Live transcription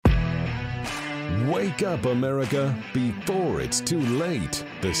Wake up, America, before it's too late.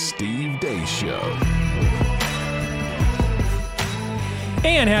 The Steve Deace Show.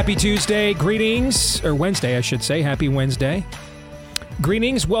 And happy Tuesday. Greetings, or Wednesday, I should say. Happy Wednesday.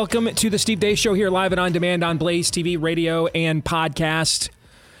 Greetings. Welcome to the Steve Deace Show here live and on demand on Blaze TV, radio, and podcast.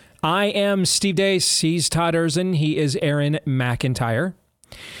 I am Steve Deace. He's Todd Erzin. He is Aaron McIntyre.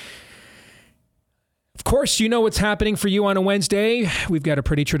 Of course, you know what's happening for you on a Wednesday. We've got a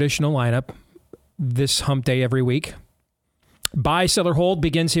pretty traditional lineup this hump day every week. Buy, sell, or hold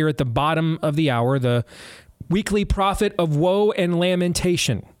begins here at the bottom of the hour. The weekly prophet of woe and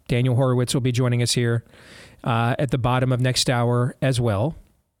lamentation. Daniel Horowitz will be joining us here at the bottom of next hour as well.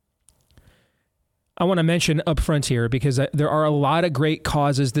 I want to mention up front here because there are a lot of great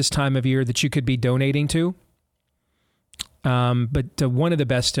causes this time of year that you could be donating to. But one of the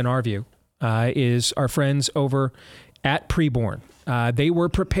best in our view is our friends over at Preborn. They were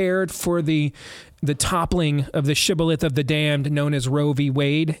prepared for the toppling of the shibboleth of the damned known as Roe v.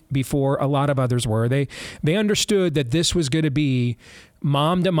 Wade before a lot of others were. They understood that this was going to be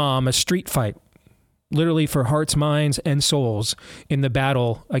mom to mom, a street fight, literally for hearts, minds, and souls in the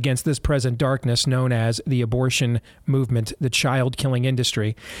battle against this present darkness known as the abortion movement, the child-killing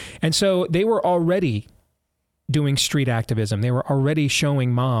industry. And so they were already doing street activism. They were already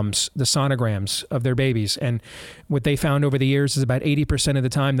showing moms the sonograms of their babies. And what they found over the years is about 80% of the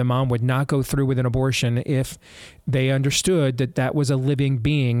time the mom would not go through with an abortion if they understood that that was a living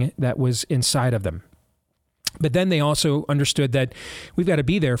being that was inside of them. But then they also understood that we've got to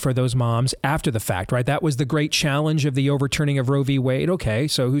be there for those moms after the fact, right? That was the great challenge of the overturning of Roe v. Wade. Okay,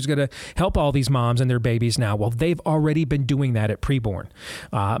 so who's going to help all these moms and their babies now? Well, they've already been doing that at Preborn.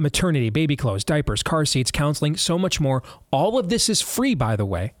 Maternity, baby clothes, diapers, car seats, counseling, so much more. All of this is free, by the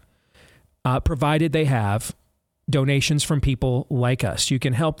way, provided they have donations from people like us. You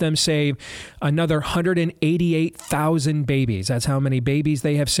can help them save another 188,000 babies. That's how many babies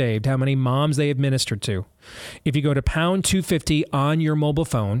they have saved, how many moms they have ministered to. If you go to pound 250 on your mobile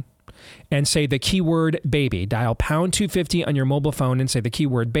phone and say the keyword baby, dial pound 250 on your mobile phone and say the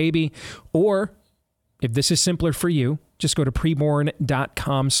keyword baby, or if this is simpler for you, just go to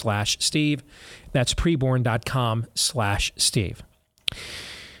preborn.com/Steve. That's preborn.com/Steve.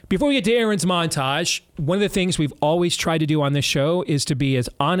 Before we get to Aaron's montage, one of the things we've always tried to do on this show is to be as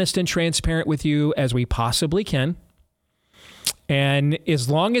honest and transparent with you as we possibly can. And as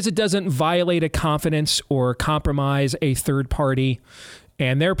long as it doesn't violate a confidence or compromise a third party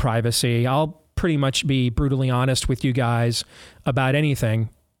and their privacy, I'll pretty much be brutally honest with you guys about anything,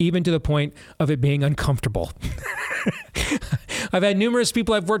 even to the point of it being uncomfortable. I've had numerous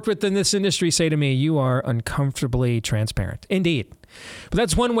people I've worked with in this industry say to me, "You are uncomfortably transparent." Indeed. But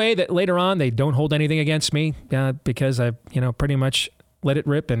that's one way that later on they don't hold anything against me because I, pretty much let it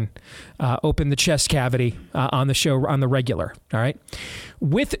rip and open the chest cavity on the show on the regular. All right.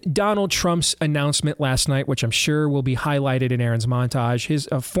 With Donald Trump's announcement last night, which I'm sure will be highlighted in Aaron's montage, his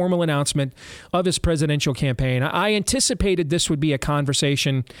formal announcement of his presidential campaign, I anticipated this would be a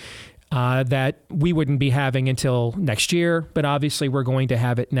conversation that we wouldn't be having until next year, but obviously we're going to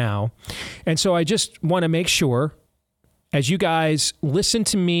have it now. And so I just want to make sure, as you guys listen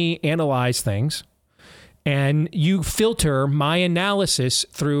to me analyze things, and you filter my analysis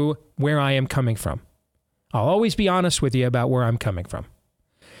through where I am coming from. I'll always be honest with you about where I'm coming from.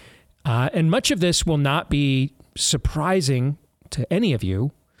 And much of this will not be surprising to any of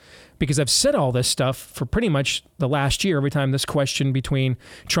you, because I've said all this stuff for pretty much the last year, every time this question between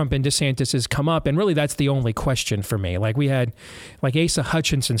Trump and DeSantis has come up. And really, that's the only question for me. Like we had, Asa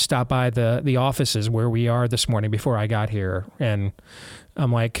Hutchinson stop by the offices where we are this morning before I got here. And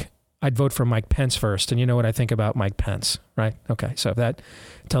I'm like, I'd vote for Mike Pence first. And you know what I think about Mike Pence, right? Okay, so if that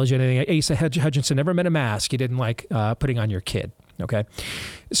tells you anything, Asa Hutchinson never met a mask. He didn't like putting on your kid. Okay.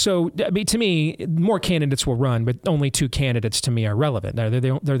 So, to me, more candidates will run, but only two candidates to me are relevant. They're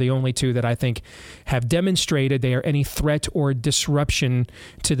the only two that I think have demonstrated they are any threat or disruption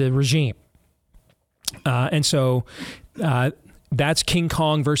to the regime. And so that's King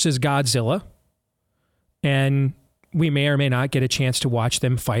Kong versus Godzilla. And we may or may not get a chance to watch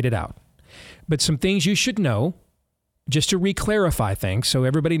them fight it out. But some things you should know, just to re-clarify things, so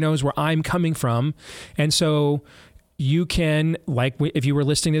everybody knows where I'm coming from. And so you can, if you were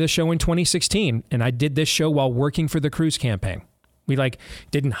listening to the show in 2016, and I did this show while working for the Cruz campaign. We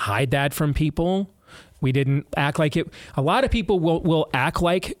didn't hide that from people. We didn't act like it. A lot of people will act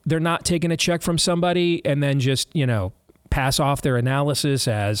like they're not taking a check from somebody and then just, pass off their analysis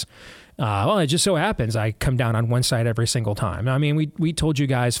as, well, it just so happens I come down on one side every single time. I mean, we told you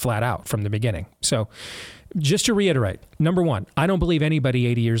guys flat out from the beginning. So Just to reiterate, number one, I don't believe anybody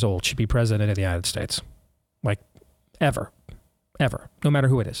 80 years old should be president of the United States. Like, ever, no matter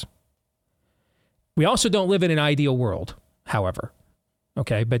who it is. We also don't live in an ideal world, however.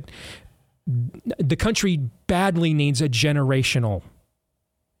 Okay, but the country badly needs a generational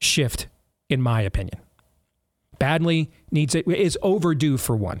shift, in my opinion. Badly needs it, is overdue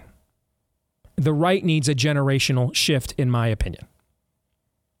for one. The right needs a generational shift, in my opinion.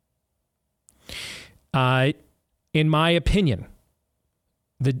 In my opinion,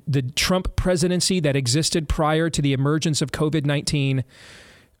 the Trump presidency that existed prior to the emergence of COVID-19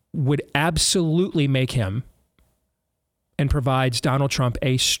 would absolutely make him and provides Donald Trump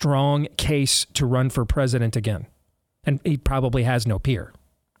a strong case to run for president again. And he probably has no peer.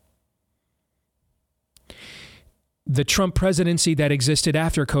 The Trump presidency that existed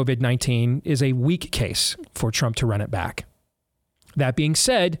after COVID-19 is a weak case for Trump to run it back. That being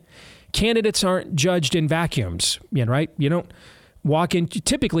said, candidates aren't judged in vacuums, right? You don't walk in.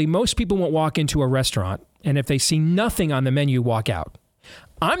 Typically, most people won't walk into a restaurant, and if they see nothing on the menu, walk out.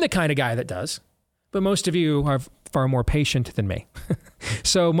 I'm the kind of guy that does, but most of you are far more patient than me.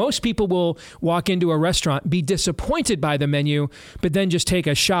 So most people will walk into a restaurant, be disappointed by the menu, but then just take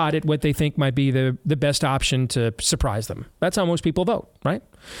a shot at what they think might be the best option to surprise them. That's how most people vote, right?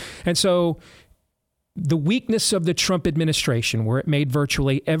 And so the weakness of the Trump administration, where it made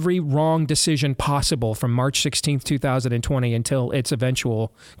virtually every wrong decision possible from March 16th, 2020 until its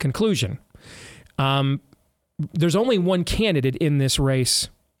eventual conclusion. There's only one candidate in this race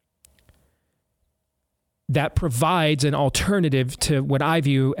that provides an alternative to what I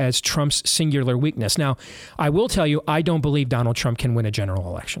view as Trump's singular weakness. Now, I will tell you, I don't believe Donald Trump can win a general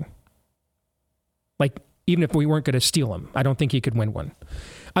election. Like, even if we weren't going to steal him, I don't think he could win one.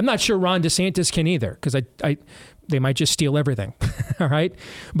 I'm not sure Ron DeSantis can either, because they might just steal everything. All right.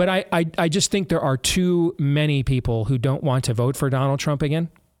 But I just think there are too many people who don't want to vote for Donald Trump again,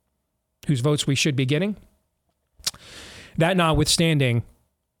 whose votes we should be getting. That notwithstanding,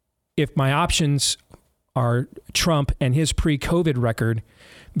 if my options are Trump and his pre-COVID record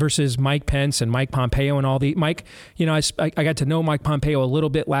versus Mike Pence and Mike Pompeo and all the Mike, I got to know Mike Pompeo a little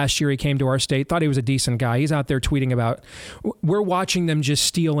bit last year. He came to our state, thought he was a decent guy. He's out there tweeting about, we're watching them just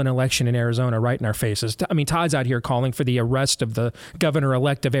steal an election in Arizona right in our faces. I mean, Todd's out here calling for the arrest of the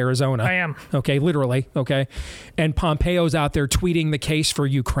governor-elect of Arizona. I am. Okay, literally. Okay. And Pompeo's out there tweeting the case for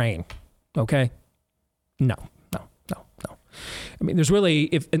Ukraine. Okay. No. I mean,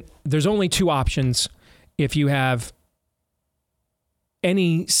 there's only two options if you have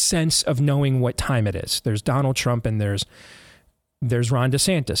any sense of knowing what time it is. There's Donald Trump and there's Ron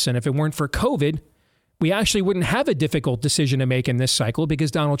DeSantis. And if it weren't for COVID, we actually wouldn't have a difficult decision to make in this cycle because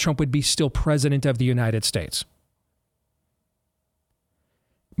Donald Trump would be still president of the United States.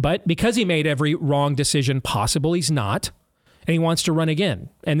 But because he made every wrong decision possible, he's not. And he wants to run again.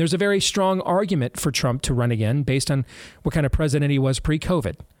 And there's a very strong argument for Trump to run again based on what kind of president he was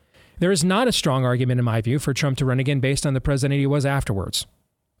pre-COVID. There is not a strong argument, in my view, for Trump to run again based on the president he was afterwards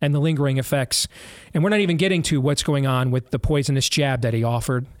and the lingering effects. And we're not even getting to what's going on with the poisonous jab that he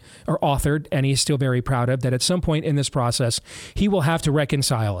authored, and he's still very proud of, that at some point in this process, he will have to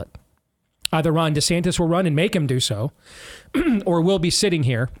reconcile it. Either Ron DeSantis will run and make him do so, or we'll be sitting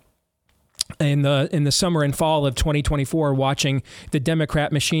here in the summer and fall of 2024 watching the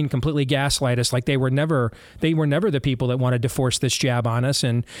Democrat machine completely gaslight us like they were never the people that wanted to force this jab on us,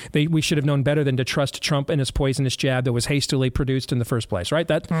 and we should have known better than to trust Trump and his poisonous jab that was hastily produced in the first place, right?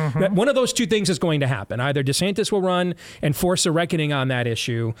 That one of those two things is going to happen. Either DeSantis will run and force a reckoning on that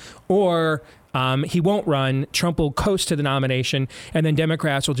issue, or he won't run, Trump will coast to the nomination, and then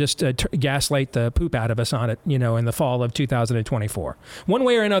Democrats will just gaslight the poop out of us on it, in the fall of 2024. One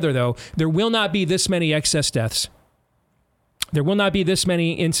way or another, though, there will not be this many excess deaths. There will not be this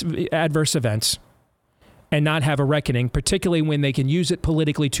many adverse events and not have a reckoning, particularly when they can use it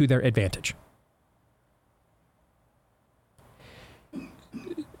politically to their advantage.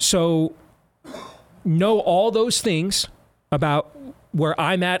 So know all those things about where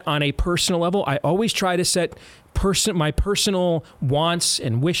I'm at on a personal level. I always try to set my personal wants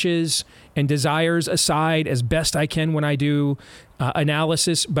and wishes and desires aside as best I can when I do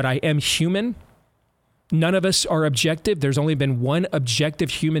analysis, but I am human. None of us are objective. There's only been one objective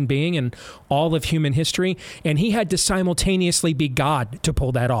human being in all of human history, and he had to simultaneously be God to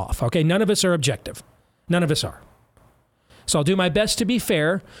pull that off. Okay, none of us are objective. None of us are. So I'll do my best to be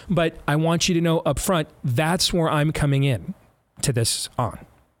fair, but I want you to know up front, that's where I'm coming in to this on.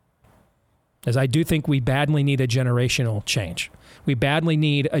 As I do think we badly need a generational change. We badly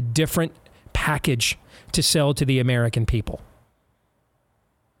need a different package to sell to the American people.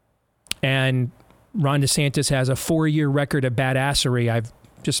 And Ron DeSantis has a 4-year record of badassery I've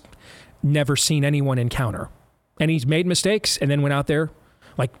just never seen anyone encounter. And he's made mistakes and then went out there,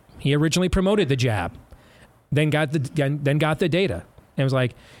 like he originally promoted the jab, then got the data, and was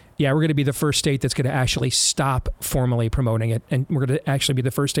like, yeah, we're going to be the first state that's going to actually stop formally promoting it, and we're going to actually be the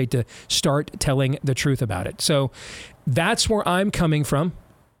first state to start telling the truth about it. So that's where I'm coming from.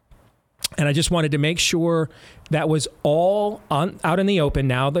 And I just wanted to make sure that was all out in the open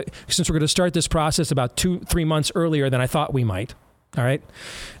now, that since we're going to start this process about 2-3 months earlier than I thought we might. All right.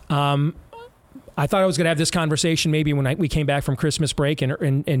 I thought I was going to have this conversation maybe when we came back from Christmas break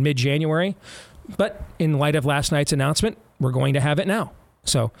in mid-January. But in light of last night's announcement, we're going to have it now.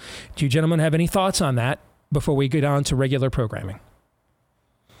 So do you gentlemen have any thoughts on that before we get on to regular programming?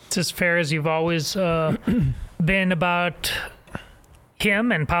 It's as fair as you've always been about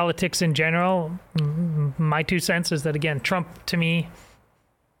him and politics in general. My 2 cents is that, again, Trump to me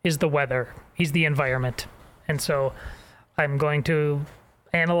is the weather. He's the environment. And so I'm going to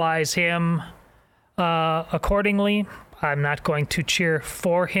analyze him accordingly. I'm not going to cheer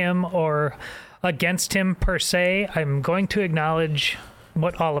for him or against him per se. I'm going to acknowledge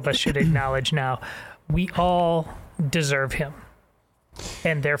what all of us should acknowledge now. We all deserve him,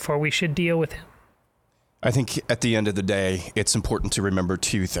 and therefore we should deal with him. I think at the end of the day, it's important to remember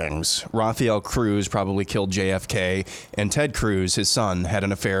 2 things. Rafael Cruz probably killed JFK, and Ted Cruz, his son, had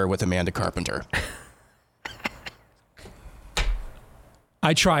an affair with Amanda Carpenter.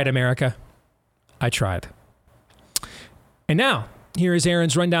 I tried, America. I tried. And now, here is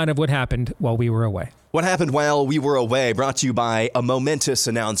Aaron's rundown of what happened while we were away. What happened while we were away, brought to you by a momentous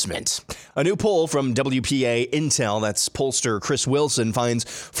announcement. A new poll from WPA Intel, that's pollster Chris Wilson, finds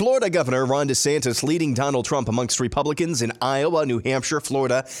Florida Governor Ron DeSantis leading Donald Trump amongst Republicans in Iowa, New Hampshire,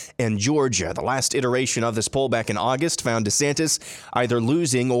 Florida, and Georgia. The last iteration of this poll back in August found DeSantis either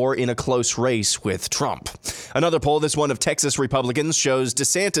losing or in a close race with Trump. Another poll, this one of Texas Republicans, shows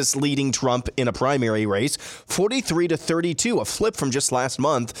DeSantis leading Trump in a primary race, 43-32, a flip from just last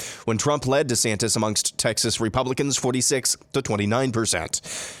month when Trump led DeSantis amongst Texas Republicans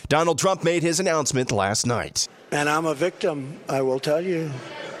 46-29%. Donald Trump made his announcement last night. And I'm a victim, I will tell you.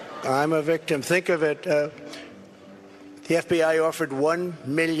 I'm a victim. Think of it. The FBI offered $1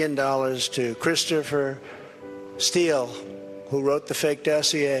 million to Christopher Steele, who wrote the fake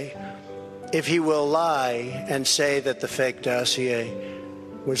dossier, if he will lie and say that the fake dossier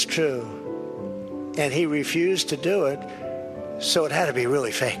was true. And he refused to do it, so it had to be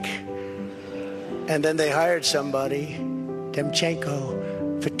really fake. And then they hired somebody,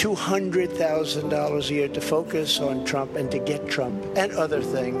 Demchenko, for $200,000 a year to focus on Trump and to get Trump and other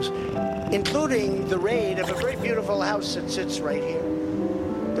things, including the raid of a very beautiful house that sits right here.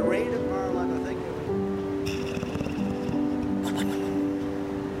 The raid of Mar-a-Lago. Think of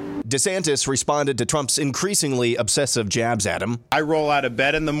it. DeSantis responded to Trump's increasingly obsessive jabs at him. I roll out of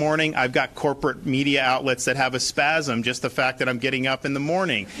bed in the morning. I've got corporate media outlets that have a spasm, just the fact that I'm getting up in the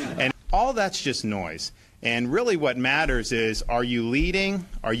morning. And all that's just noise. And really what matters is, are you leading?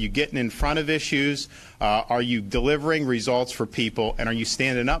 Are you getting in front of issues? Are you delivering results for people? And are you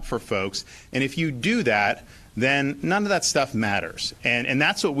standing up for folks? And if you do that, then none of that stuff matters. And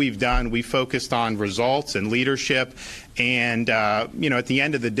that's what we've done. We focused on results and leadership. And, at the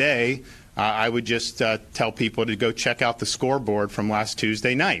end of the day, I would just tell people to go check out the scoreboard from last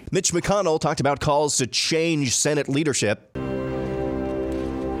Tuesday night. Mitch McConnell talked about calls to change Senate leadership.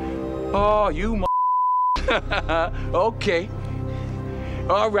 Oh, you okay.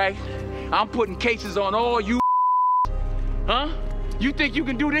 All right. I'm putting cases on all you huh? You think you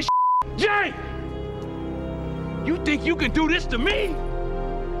can do this Jay? You think you can do this to me?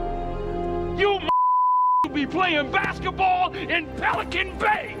 You be playing basketball in Pelican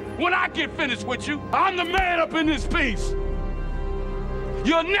Bay when I get finished with you. I'm the man up in this piece.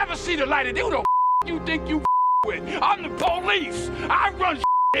 You'll never see the light of day. Who the you think you with? I'm the police. I run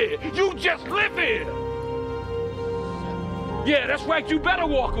here. You just live here. Yeah, that's right. You better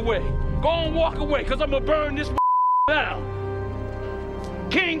walk away. Go on, walk away, because I'm going to burn this down.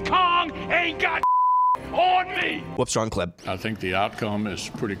 King Kong ain't got on me. Whoops, wrong clip. I think the outcome is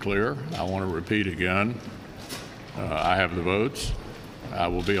pretty clear. I want to repeat again. I have the votes. I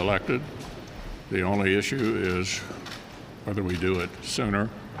will be elected. The only issue is whether we do it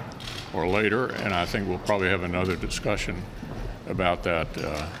sooner or later, and I think we'll probably have another discussion about that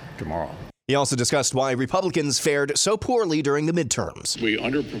tomorrow. He also discussed why Republicans fared so poorly during the midterms. We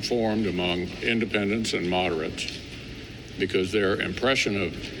underperformed among independents and moderates because their impression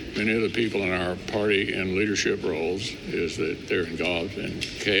of many of the people in our party in leadership roles is that they're involved in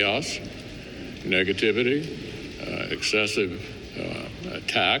chaos, negativity, excessive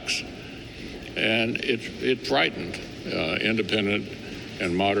attacks, and it frightened independent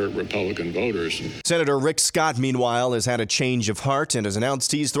and moderate Republican voters. Senator Rick Scott, meanwhile, has had a change of heart and has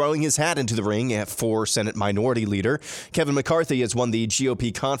announced he's throwing his hat into the ring for Senate Minority Leader. Kevin McCarthy has won the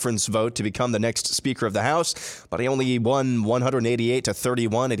GOP conference vote to become the next Speaker of the House, but he only won 188 to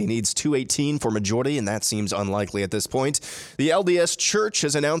 31, and he needs 218 for majority, and that seems unlikely at this point. The LDS Church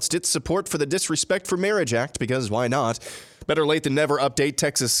has announced its support for the Disrespect for Marriage Act, because why not? Better late than never update.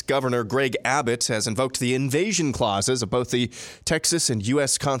 Texas Governor Greg Abbott has invoked the invasion clauses of both the Texas and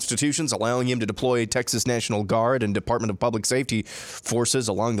U.S. constitutions, allowing him to deploy Texas National Guard and Department of Public Safety forces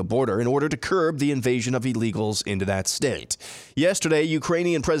along the border in order to curb the invasion of illegals into that state. Yesterday,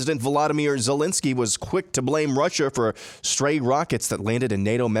 Ukrainian President Volodymyr Zelensky was quick to blame Russia for stray rockets that landed in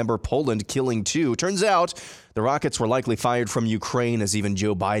NATO member Poland, killing 2. Turns out the rockets were likely fired from Ukraine, as even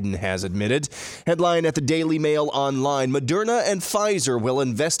Joe Biden has admitted. Headline at the Daily Mail Online: Moderna and Pfizer will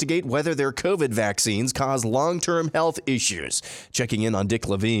investigate whether their COVID vaccines cause long-term health issues. Checking in on Dick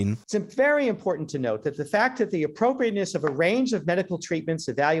Levine. It's very important to note that the fact that the appropriateness of a range of medical treatments,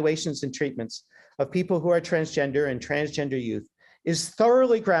 evaluations, and treatments of people who are transgender and transgender youth is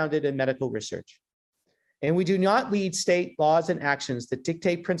thoroughly grounded in medical research. And we do not lead state laws and actions that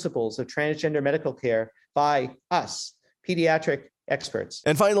dictate principles of transgender medical care by us, pediatric experts.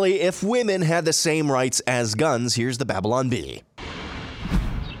 And finally, if women had the same rights as guns, here's the Babylon Bee.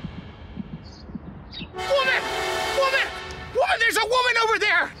 Woman, there's a woman over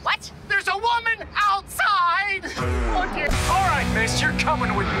there! What? There's a woman outside! Oh, dear. All right, miss, you're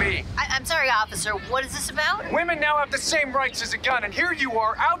coming with me. I'm sorry, officer, what is this about? Women now have the same rights as a gun, and here you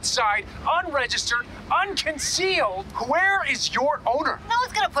are outside, unregistered, unconcealed. Where is your owner? No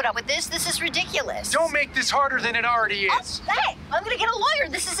one's gonna put up with this. This is ridiculous. Don't make this harder than it already is. Oh, hey, I'm gonna get a lawyer.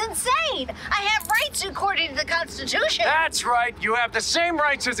 This is insane. I have rights according to the Constitution. That's right. You have the same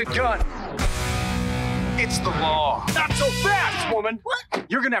rights as a gun. It's the law. Not so fast, woman. What?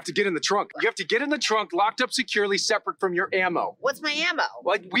 You're gonna have to get in the trunk. You have to get in the trunk, locked up securely, separate from your ammo. What's my ammo?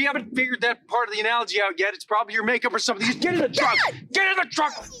 Well, we haven't figured that part of the analogy out yet. It's probably your makeup or something. Just get in the trunk. Get in the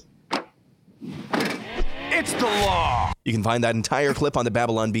trunk. It's the law. You can find that entire clip on the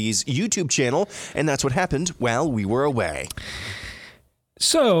Babylon Bees YouTube channel, and that's what happened while we were away.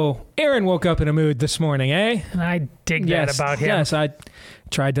 So, Aaron woke up in a mood this morning, eh? I dig that about him. Yes, I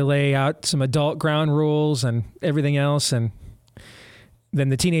tried to lay out some adult ground rules and everything else, and then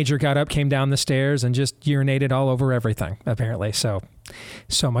the teenager got up, came down the stairs, and just urinated all over everything, apparently. So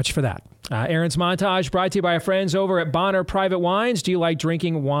much for that. Aaron's Montage brought to you by our friends over at Bonner Private Wines. Do you like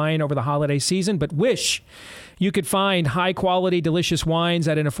drinking wine over the holiday season, but wish you could find high-quality, delicious wines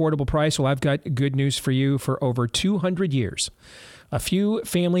at an affordable price? Well, I've got good news for you. For over 200 years, a few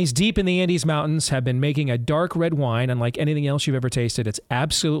families deep in the Andes Mountains have been making a dark red wine unlike anything else you've ever tasted. It's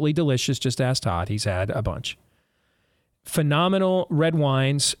absolutely delicious. Just ask Todd. He's had a bunch. Phenomenal red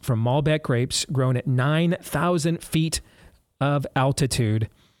wines from Malbec grapes grown at 9,000 feet of altitude.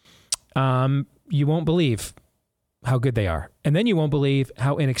 You won't believe how good they are. And then you won't believe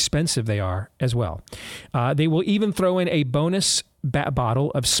how inexpensive they are as well. They will even throw in a bonus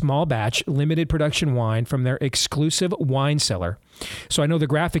bottle of small batch limited production wine from their exclusive wine cellar. So I know the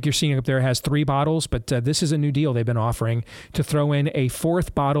graphic you're seeing up there has 3 bottles, but this is a new deal they've been offering to throw in a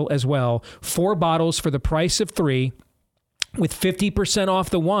 4th bottle as well. 4 bottles for the price of 3, with 50% off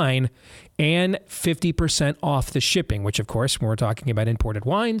the wine and 50% off the shipping, which, of course, when we're talking about imported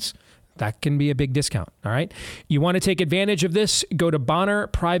wines, that can be a big discount, all right? You want to take advantage of this? Go to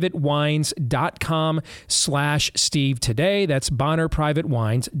BonnerPrivateWines.com/Steve today. That's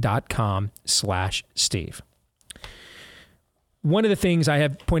BonnerPrivateWines.com/Steve. One of the things I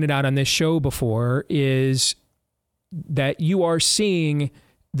have pointed out on this show before is that you are seeing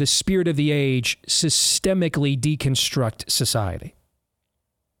the spirit of the age systemically deconstruct society.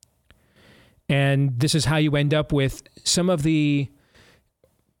 And this is how you end up with some of the,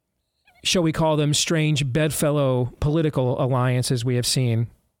 shall we call them, strange bedfellow political alliances we have seen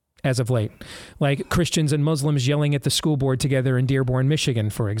as of late. Like Christians and Muslims yelling at the school board together in Dearborn, Michigan,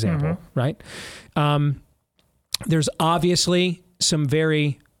 for example, right? There's obviously some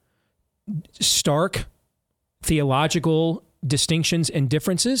very stark theological distinctions and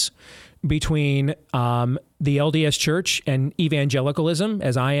differences between the LDS Church and evangelicalism,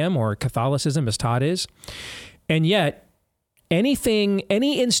 as I am, or Catholicism, as Todd is. And yet,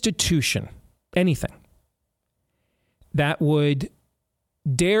 any institution, anything that would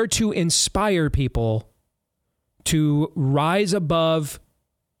dare to inspire people to rise above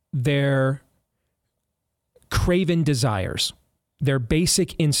their craven desires, their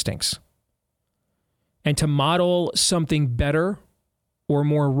basic instincts, and to model something better or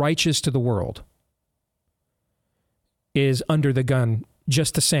more righteous to the world, is under the gun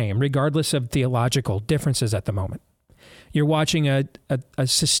just the same, regardless of theological differences at the moment. You're watching a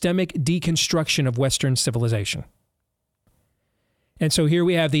systemic deconstruction of Western civilization. And so here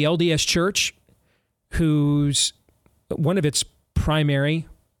we have the LDS Church, whose one of its primary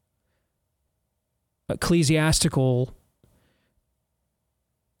ecclesiastical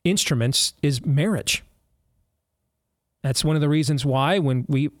instruments is marriage. That's one of the reasons why when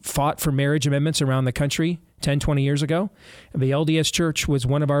we fought for marriage amendments around the country 10, 20 years ago, the LDS Church was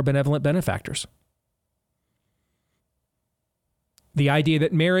one of our benevolent benefactors. The idea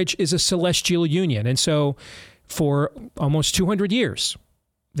that marriage is a celestial union. And so for almost 200 years,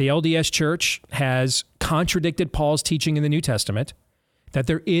 the LDS Church has contradicted Paul's teaching in the New Testament that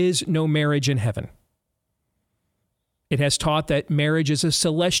there is no marriage in heaven. It has taught that marriage is a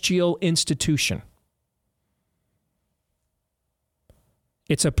celestial institution.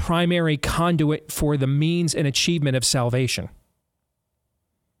 It's a primary conduit for the means and achievement of salvation.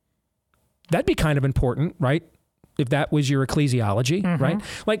 That'd be kind of important, right? If that was your ecclesiology, right?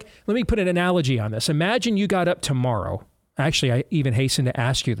 Like, let me put an analogy on this. Imagine you got up tomorrow. Actually, I even hasten to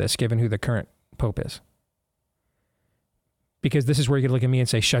ask you this, given who the current pope is. Because this is where you could look at me and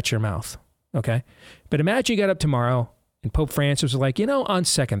say, shut your mouth, okay? But imagine you got up tomorrow and Pope Francis was like, on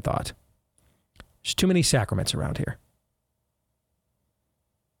second thought, there's too many sacraments around here.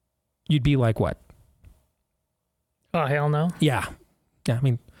 You'd be like, what? Oh, hell no. Yeah. I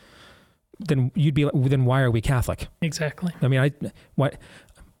mean, then you'd be like, then why are we Catholic? Exactly. I mean,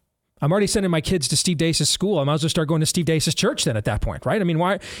 I'm already sending my kids to Steve Deace's school. I might as well start going to Steve Deace's church then at that point, right? I mean,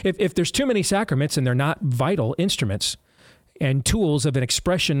 why? If there's too many sacraments and they're not vital instruments and tools of an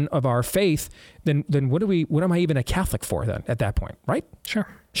expression of our faith, then what am I even a Catholic for then at that point, right? Sure.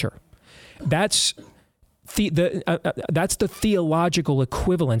 That's the theological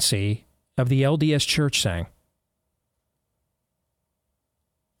equivalency of the LDS Church saying,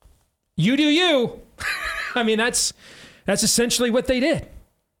 you do you. I mean, that's essentially what they did.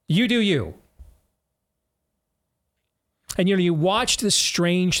 You do you. And you watched this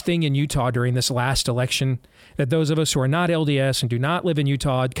strange thing in Utah during this last election that those of us who are not LDS and do not live in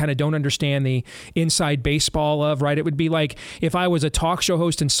Utah kind of don't understand the inside baseball of, right? It would be like if I was a talk show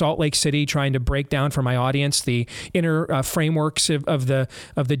host in Salt Lake City trying to break down for my audience the inner frameworks of the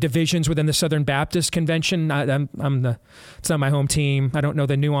divisions within the Southern Baptist Convention. It's not my home team. I don't know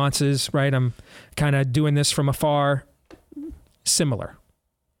the nuances, right? I'm kind of doing this from afar. Similar.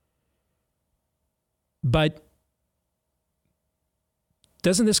 But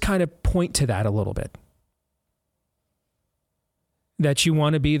doesn't this kind of point to that a little bit? That you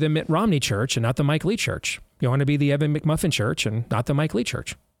want to be the Mitt Romney church and not the Mike Lee church. You want to be the Evan McMuffin church and not the Mike Lee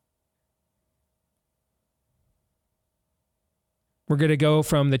church. We're going to go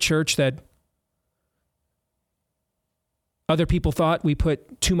from the church that other people thought we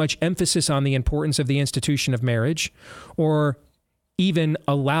put too much emphasis on the importance of the institution of marriage, or even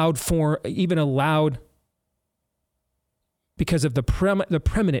allowed because of the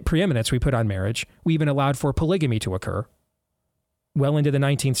preeminence we put on marriage, we even allowed for polygamy to occur well into the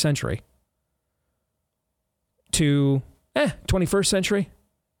 19th century. To 21st century,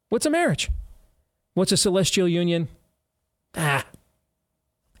 what's a marriage? What's a celestial union?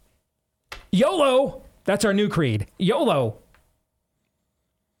 YOLO! That's our new creed. YOLO!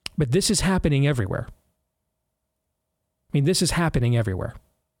 But this is happening everywhere. I mean, this is happening everywhere.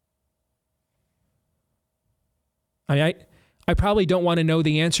 I probably don't want to know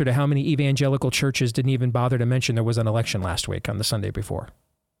the answer to how many evangelical churches didn't even bother to mention there was an election last week on the Sunday before.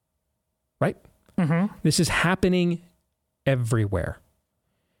 Right? Mm-hmm. This is happening everywhere.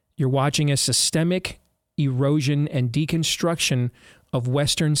 You're watching a systemic erosion and deconstruction of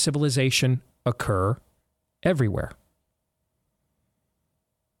Western civilization occur everywhere.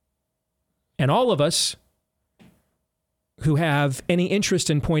 And all of us who have any interest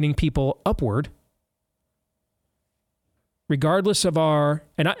in pointing people upward, regardless of our,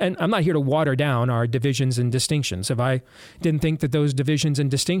 and I'm not here to water down our divisions and distinctions. If I didn't think that those divisions and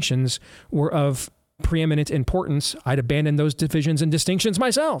distinctions were of preeminent importance, I'd abandon those divisions and distinctions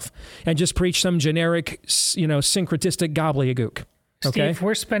myself and just preach some generic, syncretistic gobbledygook. Okay? Steve,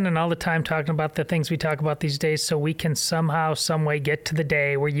 we're spending all the time talking about the things we talk about these days so we can somehow, some way get to the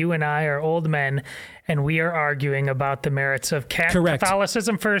day where you and I are old men and we are arguing about the merits of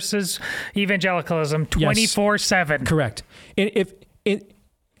Catholicism versus evangelicalism 24/7. Correct. If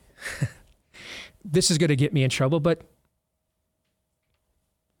this is going to get me in trouble, but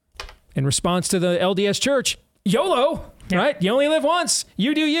in response to the LDS Church, YOLO, right? You only live once.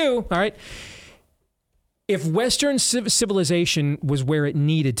 You do you, all right? If Western civilization was where it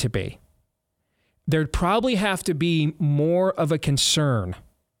needed to be, there'd probably have to be more of a concern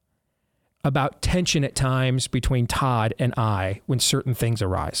about tension at times between Todd and I when certain things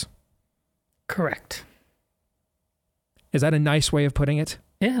arise. Correct. Is that a nice way of putting it?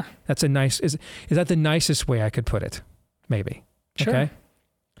 Yeah. That's a nice, is that the nicest way I could put it? Maybe. Sure. Okay.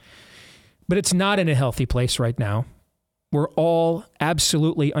 But it's not in a healthy place right now. We're all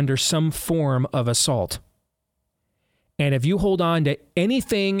absolutely under some form of assault. And if you hold on to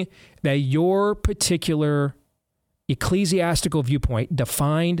anything that your particular ecclesiastical viewpoint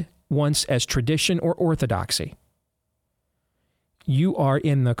defined once as tradition or orthodoxy, you are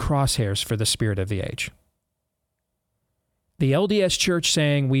in the crosshairs for the spirit of the age. The LDS Church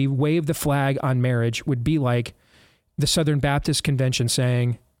saying we wave the flag on marriage would be like the Southern Baptist Convention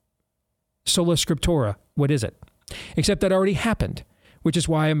saying, sola scriptura, what is it? Except that already happened, which is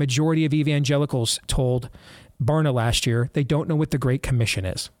why a majority of evangelicals told Barna last year they don't know what the Great Commission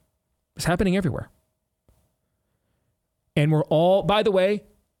is. It's happening everywhere. And we're all, by the way,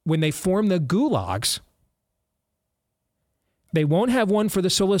 when they form the gulags, they won't have one for the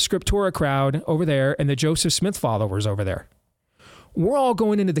Sola Scriptura crowd over there and the Joseph Smith followers over there. We're all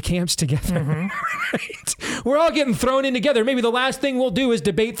going into the camps together. Mm-hmm. Right? We're all getting thrown in together. Maybe the last thing we'll do is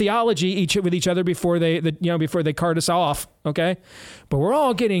debate theology with each other before they cart us off. Okay, but we're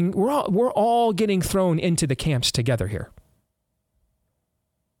all getting thrown into the camps together here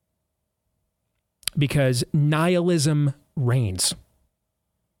because nihilism reigns.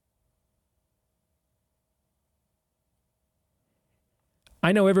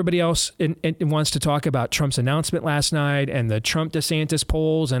 I know everybody else wants to talk about Trump's announcement last night and the Trump-DeSantis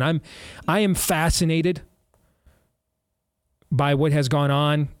polls, and I am fascinated by what has gone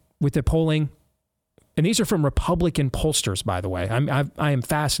on with the polling. And these are from Republican pollsters, by the way. I am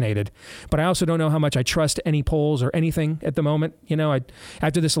fascinated, but I also don't know how much I trust any polls or anything at the moment. You know,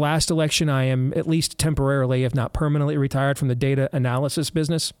 after this last election, I am at least temporarily, if not permanently, retired from the data analysis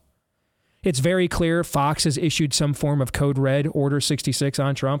business. It's very clear Fox has issued some form of code red, Order 66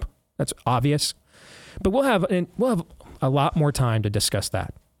 on Trump. That's obvious. But we'll have a lot more time to discuss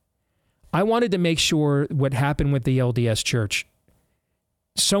that. I wanted to make sure what happened with the LDS Church,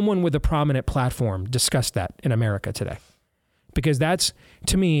 someone with a prominent platform discussed that in America today. Because that's,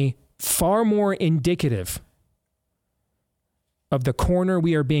 to me, far more indicative of the corner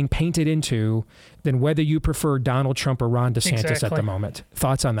we are being painted into than whether you prefer Donald Trump or Ron DeSantis at the moment.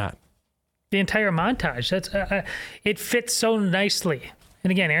 Thoughts on that? The entire montage, it fits so nicely.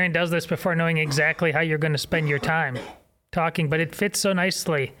 And again, Aaron does this before knowing exactly how you're going to spend your time talking, but it fits so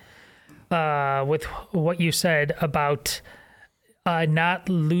nicely with what you said about not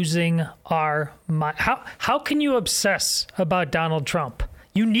losing our mind. How can you obsess about Donald Trump?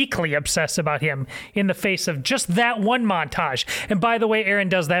 Uniquely obsess about him in the face of just that one montage. And by the way, Aaron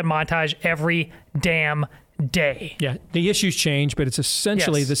does that montage every damn day. Yeah, the issues change, but it's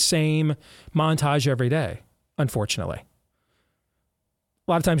essentially the same montage every day, unfortunately.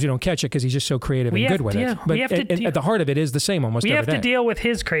 A lot of times you don't catch it because he's just so creative and good with it. But at the heart of it is the same almost every day. We have to deal with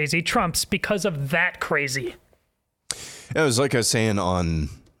his crazy, Trump's, because of that crazy. It was like I was saying on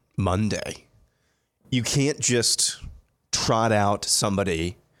Monday. You can't just trot out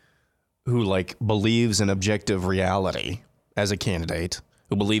somebody who believes in objective reality as a candidate,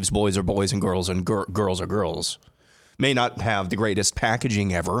 who believes boys are boys and girls are girls, may not have the greatest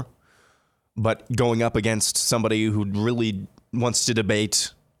packaging ever, but going up against somebody who really wants to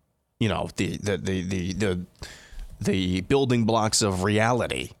debate, the building blocks of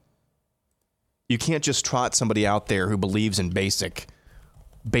reality. You can't just trot somebody out there who believes in basic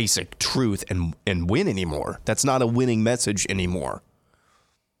truth and win anymore. That's not a winning message anymore.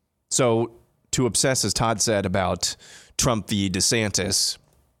 So to obsess, as Todd said, about Trump v. DeSantis,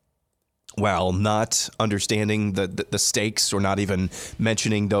 while not understanding the stakes or not even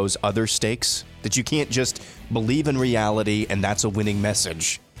mentioning those other stakes, that you can't just believe in reality and that's a winning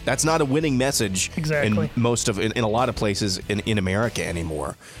message. That's not a winning message exactly. in a lot of places in America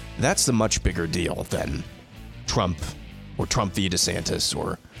anymore. That's the much bigger deal than Trump or Trump v. DeSantis,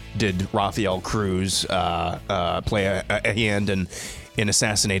 or did Rafael Cruz play a hand in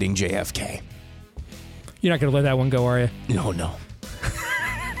assassinating JFK? You're not going to let that one go, are you? No.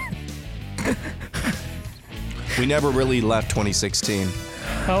 We never really left 2016.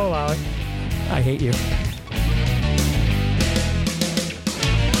 I'll allow it. I hate you.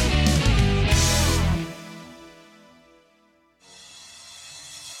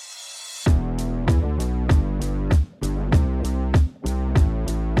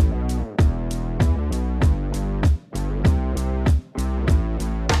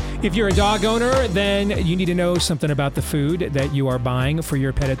 If you're a dog owner, then you need to know something about the food that you are buying for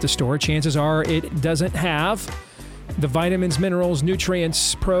your pet at the store. Chances are it doesn't have the vitamins, minerals,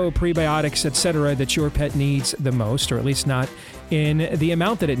 nutrients, prebiotics, etc. that your pet needs the most, or at least not in the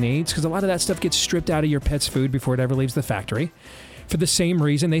amount that it needs, because a lot of that stuff gets stripped out of your pet's food before it ever leaves the factory. For the same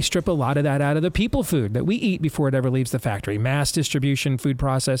reason, they strip a lot of that out of the people food that we eat before it ever leaves the factory. Mass distribution, food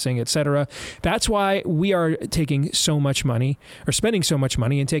processing, etc. That's why we are taking so much money, or spending so much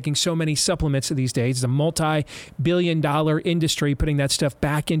money, and taking so many supplements these days. The multi-billion-dollar industry putting that stuff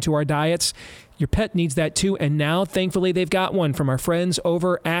back into our diets. Your pet needs that too, and now, thankfully, they've got one from our friends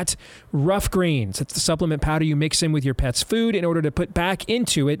over at Rough Greens. It's the supplement powder you mix in with your pet's food in order to put back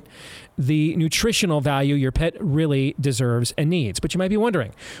into it the nutritional value your pet really deserves and needs. But you might be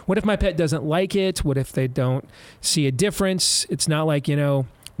wondering, what if my pet doesn't like it? What if they don't see a difference? It's not like,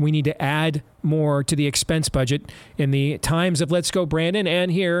 we need to add more to the expense budget in the times of Let's Go Brandon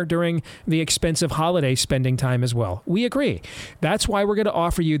and here during the expensive holiday spending time as well. We agree. That's why we're going to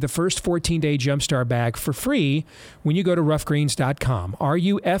offer you the first 14-day Jumpstart bag for free when you go to roughgreens.com.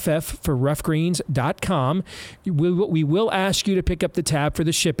 RUFF for roughgreens.com. We will ask you to pick up the tab for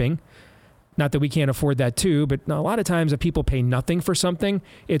the shipping. Not that we can't afford that too, but a lot of times if people pay nothing for something,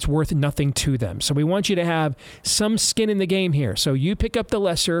 it's worth nothing to them. So we want you to have some skin in the game here. So you pick up the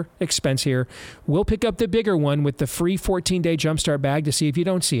lesser expense here. We'll pick up the bigger one with the free 14-day Jumpstart bag to see if you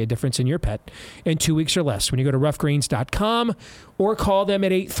don't see a difference in your pet in 2 weeks or less when you go to roughgreens.com or call them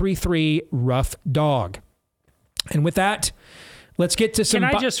at 833-ROUGH-DOG. And with that, let's get to some...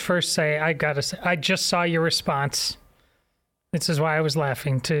 Can I just first say, I just saw your response. This is why I was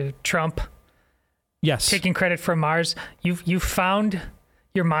laughing to Trump. Yes. Taking credit for Mars. You found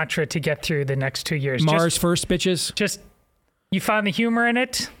your mantra to get through the next 2 years. Mars first, bitches. You found the humor in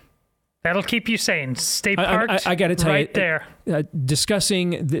it. That'll keep you sane. Stay parked I got to tell right you, there.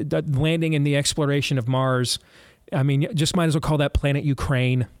 Discussing the landing and the exploration of Mars, I mean, just might as well call that planet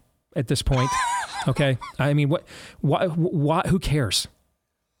Ukraine at this point. Okay? I mean, who cares?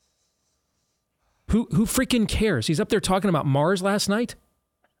 Who freaking cares? He's up there talking about Mars last night.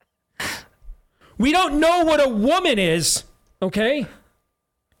 We don't know what a woman is, okay?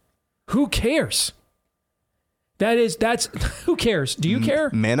 Who cares? That's who cares? Do you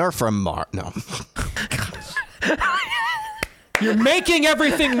care? Men are from Mars. No. You're making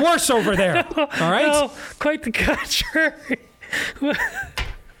everything worse over there. All right? No, quite the contrary.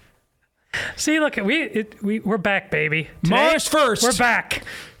 See, look, we're back, baby. Today, Mars first. We're back.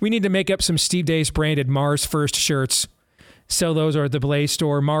 We need to make up some Steve Dace branded Mars first shirts. Sell those or at the Blaze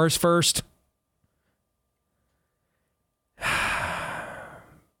store. Mars first.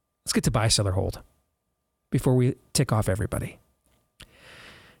 Let's get to buy, sell, or hold before we tick off everybody.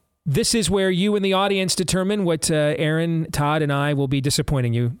 This is where you and the audience determine what Aaron, Todd, and I will be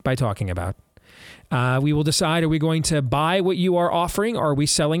disappointing you by talking about. We will decide, are we going to buy what you are offering, or are we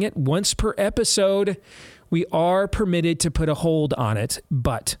selling it? Once per episode, we are permitted to put a hold on it,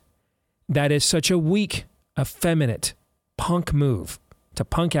 but that is such a weak, effeminate, punk move to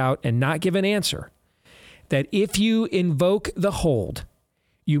punk out and not give an answer that if you invoke the hold,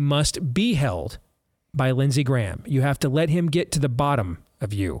 you must be held by Lindsey Graham. You have to let him get to the bottom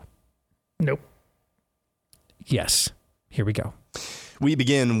of you. Nope. Yes. Here we go. We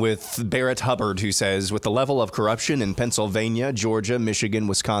begin with Barrett Hubbard, who says, with the level of corruption in Pennsylvania, Georgia, Michigan,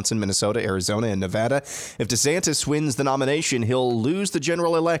 Wisconsin, Minnesota, Arizona, and Nevada, if DeSantis wins the nomination, he'll lose the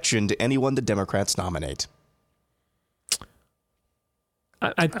general election to anyone the Democrats nominate.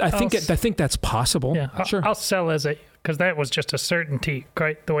 I think that's possible. Yeah, sure. I'll sell because that was just a certainty,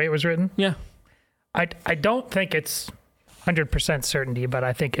 right? The way it was written. Yeah. I don't think it's 100% certainty, but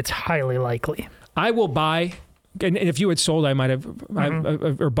I think it's highly likely. I will buy, and if you had sold, I might have,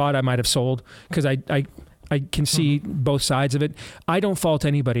 or bought, I might have sold, because I can see both sides of it. I don't fault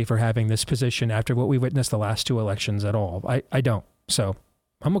anybody for having this position after what we witnessed the last two elections at all. I don't. So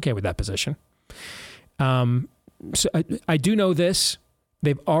I'm okay with that position. So I do know this.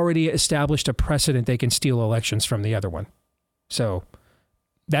 They've already established a precedent they can steal elections from the other one. So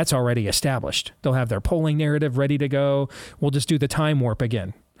that's already established. They'll have their polling narrative ready to go. We'll just do the time warp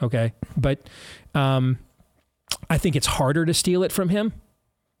again. Okay. But I think it's harder to steal it from him,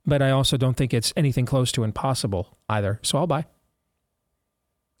 but I also don't think it's anything close to impossible either. So I'll buy.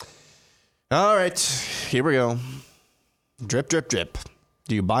 All right. Here we go. Drip, drip, drip.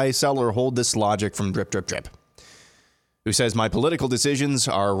 Do you buy, sell, or hold this logic from Drip, Drip, Drip? Who says, my political decisions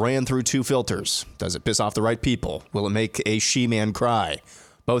are ran through two filters. Does it piss off the right people? Will it make a she-man cry?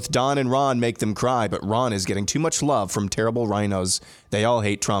 Both Don and Ron make them cry, but Ron is getting too much love from terrible rhinos. They all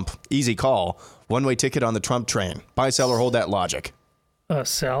hate Trump. Easy call. One-way ticket on the Trump train. Buy, sell, or hold that logic.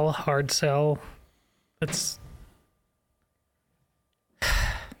 hard sell. That's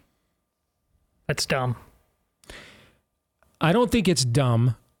dumb. I don't think it's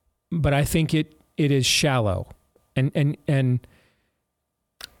dumb, but I think it is shallow. And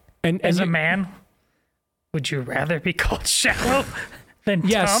as a man, would you rather be called shallow than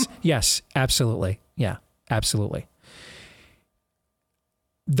dumb? Yes, absolutely. Yeah, absolutely.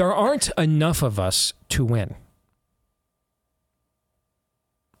 There aren't enough of us to win.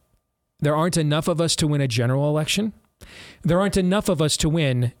 There aren't enough of us to win a general election. There aren't enough of us to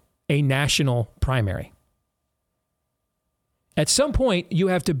win a national primary. At some point, you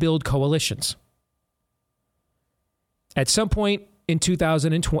have to build coalitions. At some point in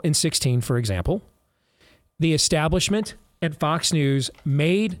 2016, for example, the establishment at Fox News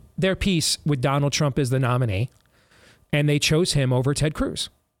made their peace with Donald Trump as the nominee, and they chose him over Ted Cruz.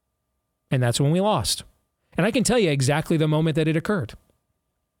 And that's when we lost. And I can tell you exactly the moment that it occurred.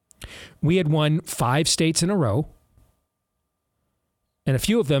 We had won 5 states in a row, and a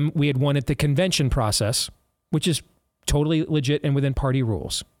few of them we had won at the convention process, which is totally legit and within party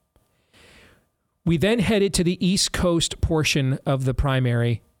rules. We then headed to the East Coast portion of the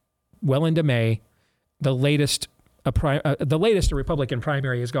primary well into May. The latest a Republican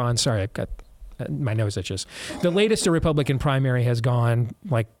primary has gone. Sorry, I've got my nose itches. The latest a Republican primary has gone,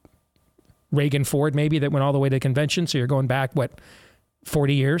 like Reagan Ford, maybe, that went all the way to the convention. So you're going back,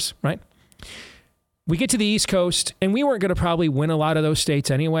 40 years, right? We get to the East Coast, and we weren't going to probably win a lot of those states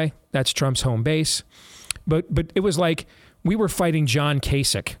anyway. That's Trump's home base. But it was like we were fighting John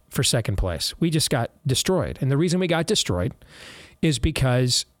Kasich for second place. We just got destroyed. And the reason we got destroyed is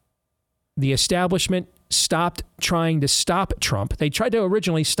because the establishment stopped trying to stop Trump. They tried to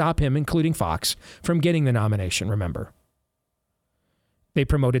originally stop him, including Fox, from getting the nomination, remember. They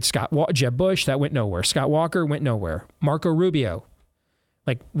promoted Jeb Bush. That went nowhere. Scott Walker went nowhere. Marco Rubio.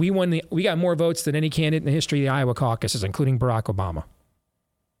 We got more votes than any candidate in the history of the Iowa caucuses, including Barack Obama.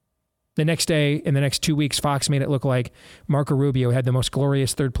 The next day, in the next 2 weeks, Fox made it look like Marco Rubio had the most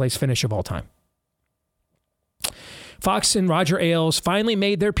glorious third-place finish of all time. Fox and Roger Ailes finally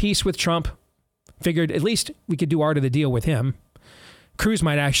made their peace with Trump, figured at least we could do art of the deal with him. Cruz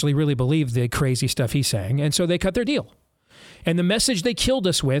might actually really believe the crazy stuff he's saying, and so they cut their deal. And the message they killed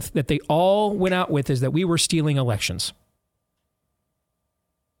us with, that they all went out with, is that we were stealing elections.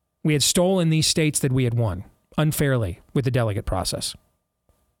 We had stolen these states that we had won unfairly with the delegate process.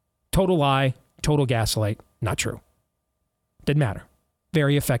 Total lie, total gaslight, not true. Didn't matter.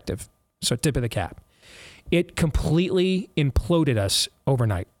 Very effective. So tip of the cap. It completely imploded us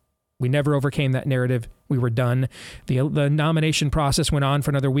overnight. We never overcame that narrative. We were done. The nomination process went on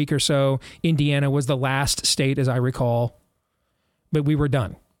for another week or so. Indiana was the last state, as I recall. But we were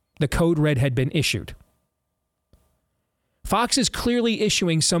done. The code red had been issued. Fox is clearly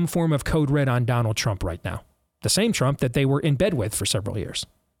issuing some form of code red on Donald Trump right now. The same Trump that they were in bed with for several years.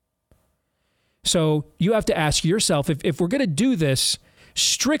 So you have to ask yourself, if we're going to do this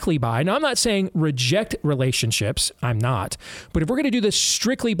strictly by, now I'm not saying reject relationships, I'm not, but if we're going to do this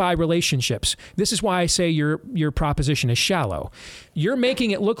strictly by relationships, this is why I say your proposition is shallow. You're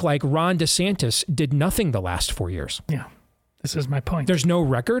making it look like Ron DeSantis did nothing the last 4 years. Yeah, this is my point. There's no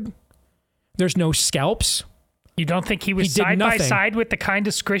record. There's no scalps. You don't think he was side by side with the kind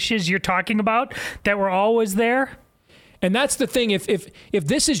of scrishes you're talking about that were always there? And that's the thing. If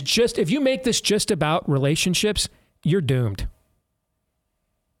this is just, if you make this just about relationships, you're doomed.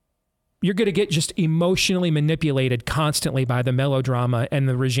 You're going to get just emotionally manipulated constantly by the melodrama and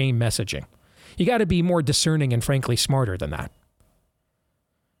the regime messaging. You got to be more discerning and frankly smarter than that.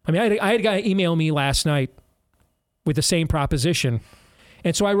 I mean, I had a guy email me last night with the same proposition.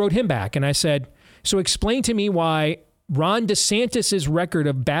 And so I wrote him back and I said, so explain to me why Ron DeSantis' record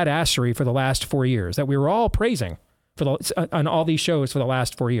of badassery for the last 4 years that we were all praising on all these shows for the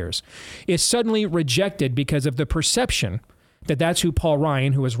last 4 years is suddenly rejected because of the perception that that's who Paul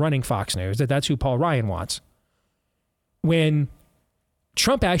Ryan, who is running Fox News, that's who Paul Ryan wants. When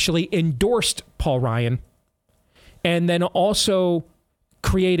Trump actually endorsed Paul Ryan and then also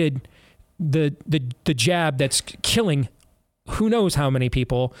created the jab that's killing who knows how many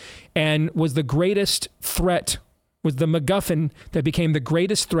people, and was the greatest threat, was the MacGuffin that became the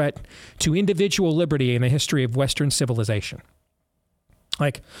greatest threat to individual liberty in the history of Western civilization.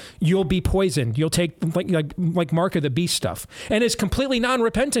 Like, you'll be poisoned. You'll take like Mark of the Beast stuff, and is completely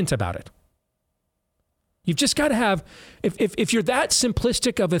non-repentant about it. You've just got to have, if you're that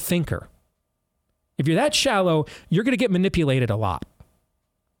simplistic of a thinker, if you're that shallow, you're going to get manipulated a lot.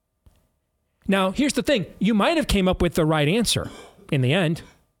 Now, here's the thing. You might have came up with the right answer in the end.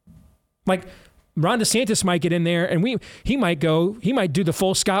 Like, Ron DeSantis might get in there and he might do the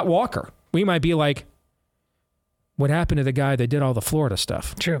full Scott Walker. We might be like, what happened to the guy that did all the Florida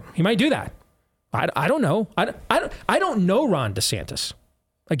stuff? True. He might do that. I don't know. I don't know Ron DeSantis.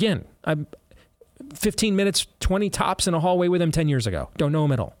 Again, I'm 15 minutes, 20 tops in a hallway with him 10 years ago. Don't know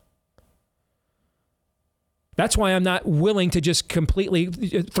him at all. That's why I'm not willing to just completely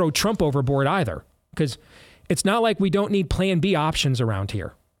throw Trump overboard either, because it's not like we don't need plan B options around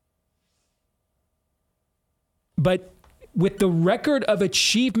here. But with the record of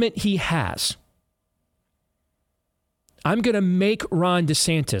achievement he has, I'm going to make Ron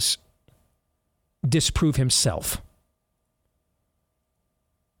DeSantis disprove himself.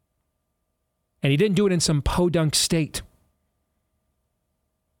 And he didn't do it in some podunk state.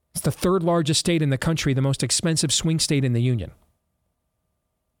 It's the third largest state in the country, the most expensive swing state in the union.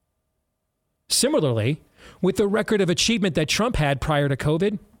 Similarly, with the record of achievement that Trump had prior to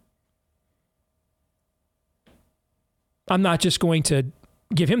COVID, I'm not just going to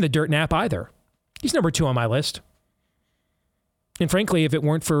give him the dirt nap either. He's number 2 on my list. And frankly, if it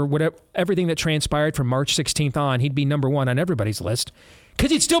weren't for everything that transpired from March 16th on, he'd be number 1 on everybody's list,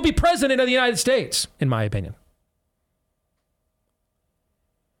 because he'd still be president of the United States, in my opinion.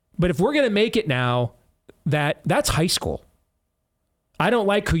 But if we're going to make it now, that's high school. I don't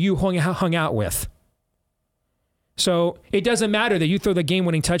like who you hung out with. So it doesn't matter that you throw the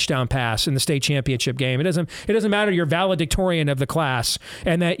game-winning touchdown pass in the state championship game. It doesn't matter you're valedictorian of the class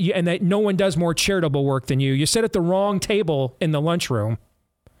and that no one does more charitable work than you. You sit at the wrong table in the lunchroom,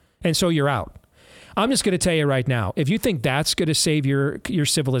 and so you're out. I'm just going to tell you right now, if you think that's going to save your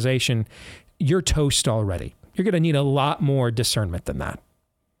civilization, you're toast already. You're going to need a lot more discernment than that.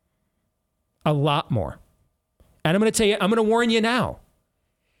 A lot more. And I'm going to tell you, I'm going to warn you now.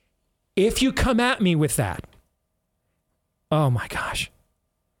 If you come at me with that, oh my gosh,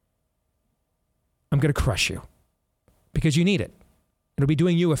 I'm going to crush you, because you need it. It'll be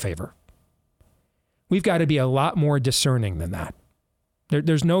doing you a favor. We've got to be a lot more discerning than that.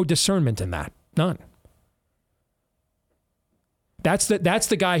 There's no discernment in that. None. That's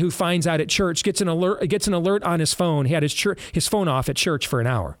the guy who finds out at church, gets an alert on his phone. He had his phone off at church for an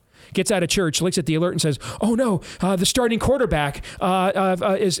hour. Gets out of church, looks at the alert and says, "Oh no, the starting quarterback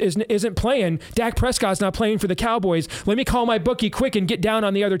isn't playing. Dak Prescott's not playing for the Cowboys. Let me call my bookie quick and get down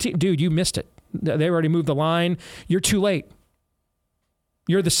on the other team." Dude, you missed it. They already moved the line. You're too late.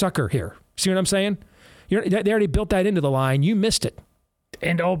 You're the sucker here. See what I'm saying? They already built that into the line. You missed it.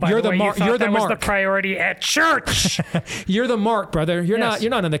 And by the way, you thought that was the priority at church. You're the mark, brother. You're not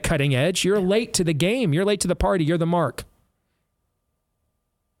on the cutting edge. You're late to the game. You're late to the party. You're the mark.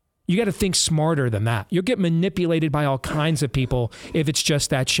 You got to think smarter than that. You'll get manipulated by all kinds of people if it's just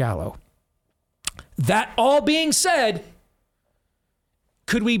that shallow. That all being said,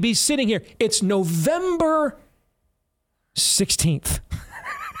 could we be sitting here? It's November 16th.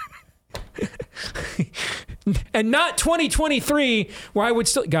 And not 2023, where I would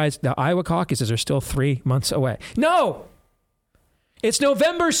still... Guys, the Iowa caucuses are still 3 months away. No! It's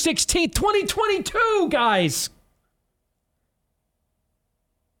November 16th, 2022, guys!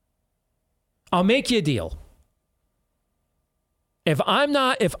 I'll make you a deal. If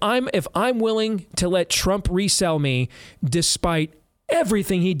I'm willing to let Trump resell me despite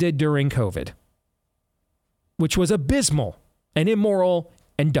everything he did during COVID, which was abysmal and immoral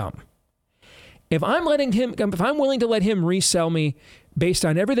and dumb. If I'm willing to let him resell me based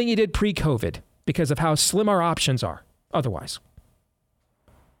on everything he did pre-COVID because of how slim our options are otherwise,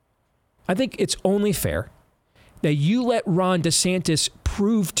 I think it's only fair that you let Ron DeSantis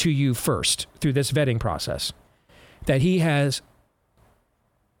prove to you first through this vetting process that he has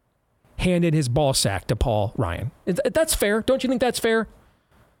handed his ball sack to Paul Ryan. That's fair. Don't you think that's fair?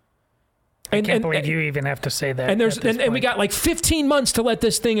 I can't believe you even have to say that. And we got like 15 months to let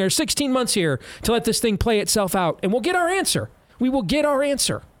this thing, or 16 months here to let this thing play itself out. And we'll get our answer. We will get our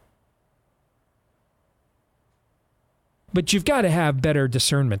answer. But you've got to have better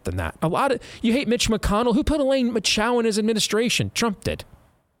discernment than that. You hate Mitch McConnell. Who put Elaine Chao in his administration? Trump did.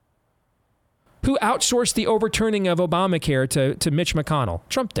 Who outsourced the overturning of Obamacare to Mitch McConnell?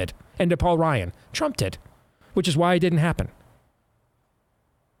 Trump did. And to Paul Ryan? Trump did. Which is why it didn't happen.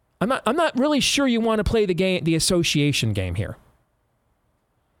 I'm not really sure you want to play the association game here.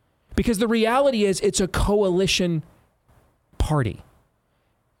 Because the reality is it's a coalition party.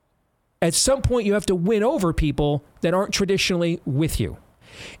 At some point, you have to win over people that aren't traditionally with you.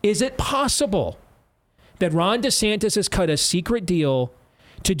 Is it possible that Ron DeSantis has cut a secret deal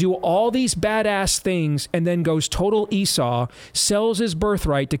to do all these badass things and then goes total Esau, sells his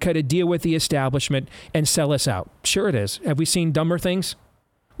birthright to cut a deal with the establishment and sell us out? Sure it is. Have we seen dumber things?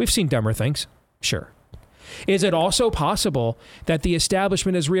 We've seen dumber things. Sure. Is it also possible that the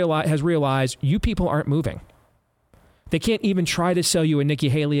establishment has realized you people aren't moving? They can't even try to sell you a Nikki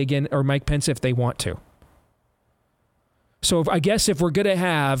Haley again or Mike Pence if they want to. So I guess if we're going to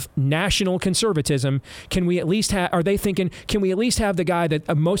have national conservatism, can we at least are they thinking, can we at least have the guy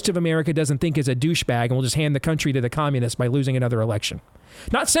that most of America doesn't think is a douchebag and we'll just hand the country to the communists by losing another election?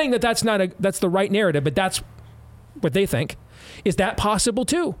 Not saying that that's the right narrative, but that's what they think. Is that possible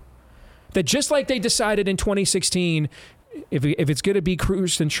too? That just like they decided in 2016, if it's going to be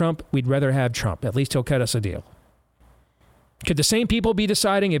Cruz than Trump, we'd rather have Trump. At least he'll cut us a deal. Could the same people be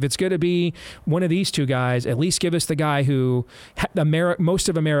deciding if it's going to be one of these two guys, at least give us the guy who most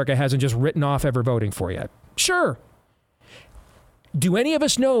of America hasn't just written off ever voting for yet? Sure. Do any of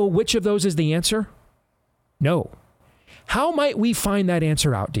us know which of those is the answer? No. How might we find that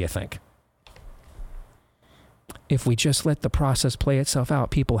answer out, do you think? If we just let the process play itself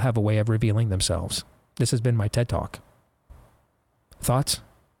out, people have a way of revealing themselves. This has been my TED Talk. Thoughts?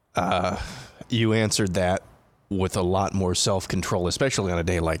 You answered that with a lot more self-control, especially on a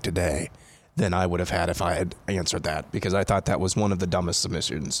day like today, than I would have had if I had answered that, because I thought that was one of the dumbest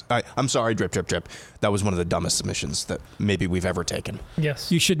submissions. I'm sorry, Drip. That was one of the dumbest submissions that maybe we've ever taken. Yes.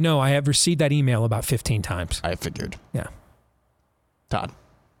 You should know I have received that email about 15 times. I figured. Yeah. Todd.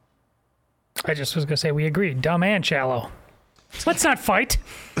 I just was going to say we agree. Dumb and shallow. Let's not fight.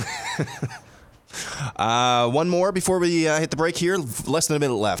 One more before we hit the break here. Less than a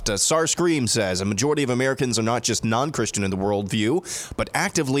minute left. Sar Scream says a majority of Americans are not just non-Christian in the worldview, but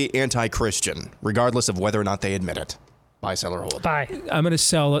actively anti-Christian, regardless of whether or not they admit it. Buy, sell, or hold. Buy. I'm going to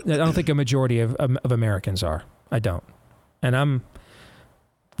sell. I don't think a majority of Americans are. I don't. And I'm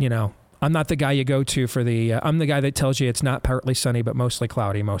not the guy you go to for the, I'm the guy that tells you it's not partly sunny, but mostly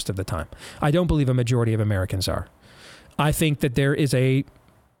cloudy most of the time. I don't believe a majority of Americans are. I think that there is a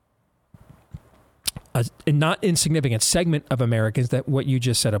not insignificant segment of Americans that what you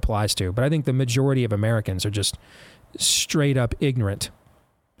just said applies to. But I think the majority of Americans are just straight up ignorant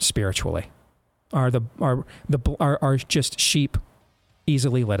spiritually, are just sheep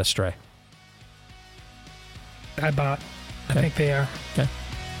easily led astray. I bought. I think they are. Okay.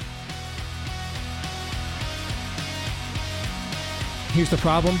 Here's the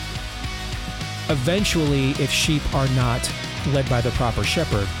problem. Eventually, if sheep are not led by the proper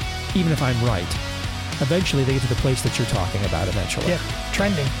shepherd, even if I'm right, eventually they get to the place that you're talking about eventually. Yeah,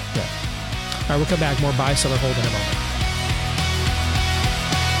 trending. Yeah. All right, we'll come back. More Buy, Sell, or Hold in a moment.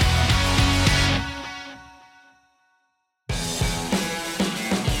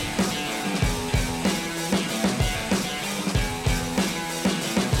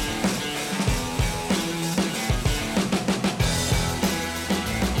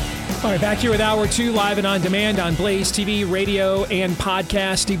 All right, back here with Hour 2, live and on demand on Blaze TV, radio, and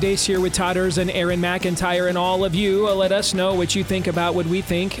podcast. Steve Deace here with Todd Erz and Aaron McIntyre, and all of you. Let us know what you think about what we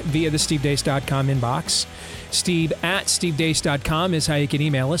think via the stevedeace.com inbox. Steve at stevedeace.com is how you can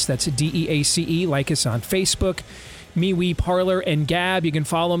email us. That's DEACE. Like us on Facebook, MeWe, Parler, and Gab. You can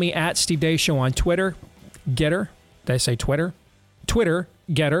follow me at Steve Deace Show on Twitter. Getter. Did I say Twitter? Twitter,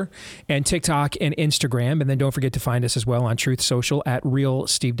 Getter, and TikTok and Instagram. And then don't forget to find us as well on Truth Social at Real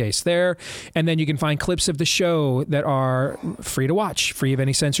Steve Deace there. And then you can find clips of the show that are free to watch, free of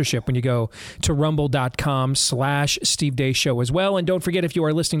any censorship when you go to rumble.com/Steve Deace Show as well. And don't forget, if you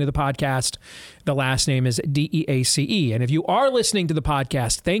are listening to the podcast, the last name is DEACE. And if you are listening to the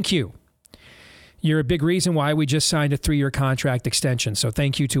podcast, thank you. You're a big reason why we just signed a 3-year contract extension. So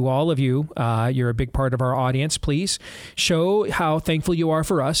thank you to all of you. You're a big part of our audience. Please show how thankful you are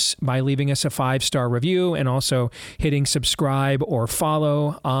for us by leaving us a 5-star review and also hitting subscribe or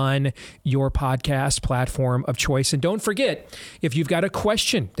follow on your podcast platform of choice. And don't forget, if you've got a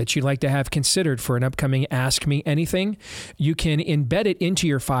question that you'd like to have considered for an upcoming Ask Me Anything, you can embed it into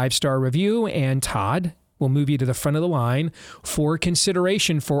your 5-star review, and Todd will move you to the front of the line for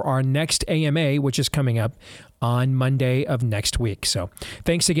consideration for our next AMA, which is coming up on Monday of next week. So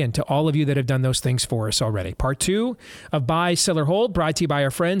thanks again to all of you that have done those things for us already. Part 2 of Buy, Sell, or Hold, brought to you by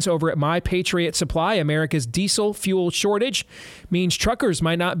our friends over at My Patriot Supply. America's diesel fuel shortage means truckers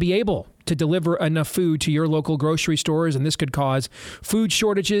might not be able to deliver enough food to your local grocery stores, and this could cause food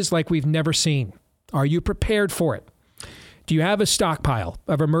shortages like we've never seen. Are you prepared for it? Do you have a stockpile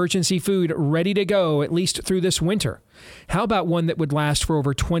of emergency food ready to go at least through this winter? How about one that would last for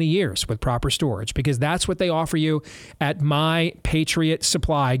over 20 years with proper storage? Because that's what they offer you at My Patriot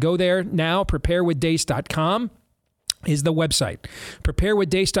Supply. Go there now. Preparewithdace.com is the website.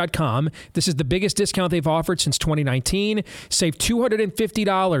 Preparewithdace.com. This is the biggest discount they've offered since 2019. Save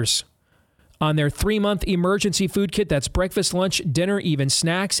 $250 on their 3-month emergency food kit. That's breakfast, lunch, dinner, even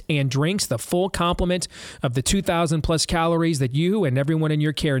snacks and drinks, the full complement of the 2,000 plus calories that you and everyone in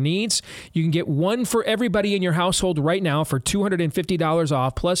your care needs. You can get one for everybody in your household right now for $250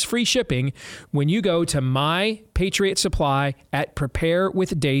 off plus free shipping when you go to My Patriot Supply at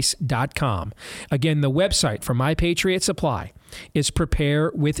preparewithdace.com. Again, the website for My Patriot Supply is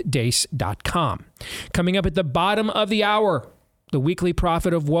preparewithdace.com. Coming up at the bottom of the hour, the weekly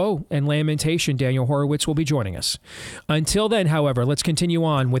prophet of woe and lamentation, Daniel Horowitz, will be joining us. Until then, however, let's continue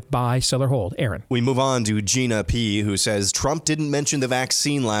on with Buy, Sell, or Hold. Aaron. We move on to Gina P., who says Trump didn't mention the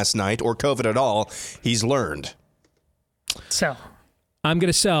vaccine last night or COVID at all. He's learned. Sell. I'm going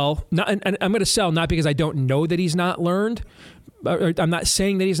to sell. I'm going to sell not because I don't know that he's not learned. I'm not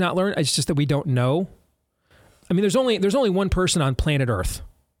saying that he's not learned. It's just that we don't know. I mean, there's only one person on planet Earth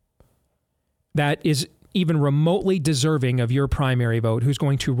that is even remotely deserving of your primary vote who's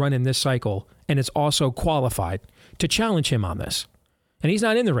going to run in this cycle and is also qualified to challenge him on this. And he's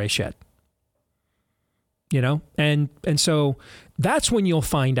not in the race yet. You know? And so that's when you'll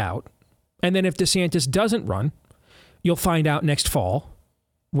find out. And then if DeSantis doesn't run, you'll find out next fall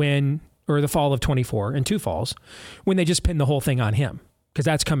or the fall of 24 and 2 falls, when they just pin the whole thing on him, because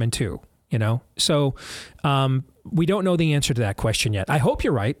that's coming too. You know, so we don't know the answer to that question yet. I hope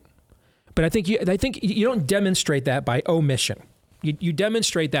you're right, but I think you don't demonstrate that by omission. You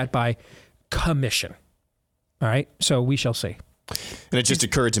demonstrate that by commission. All right, so we shall see. And it just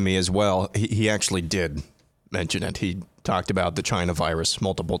occurred to me as well. He actually did mention it. He talked about the China virus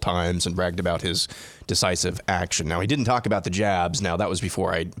multiple times and bragged about his decisive action. Now, he didn't talk about the jabs. Now, that was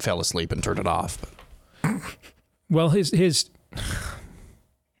before I fell asleep and turned it off. Well, his.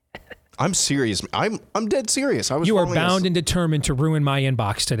 I'm serious. I'm dead serious. You are bound and determined to ruin my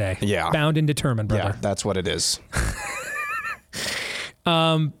inbox today. Yeah. Bound and determined, brother. Yeah, that's what it is.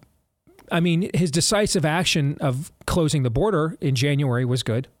 I mean, his decisive action of closing the border in January was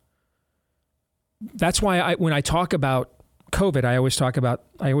good. That's why when I talk about COVID, I always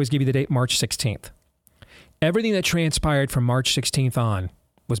give you the date March 16th. Everything that transpired from March 16th on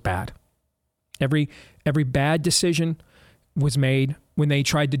was bad. Every bad decision was made when they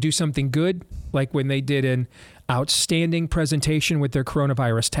tried to do something good, like when they did an outstanding presentation with their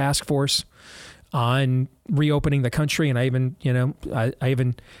coronavirus task force on reopening the country. And I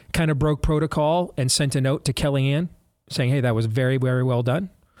even kind of broke protocol and sent a note to Kellyanne saying, hey, that was very, very well done.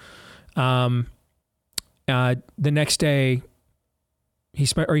 The next day, he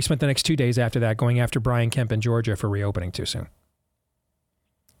spent the next 2 days after that going after Brian Kemp in Georgia for reopening too soon. I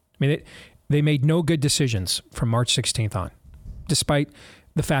mean, they made no good decisions from March 16th on, despite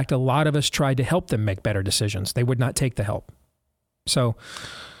the fact a lot of us tried to help them make better decisions. They would not take the help. So,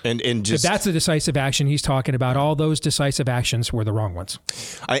 and just if that's the decisive action he's talking about, all those decisive actions were the wrong ones.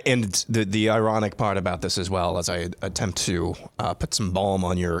 And the ironic part about this as well, as I attempt to put some balm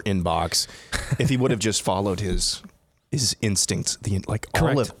on your inbox, if he would have just followed his instincts,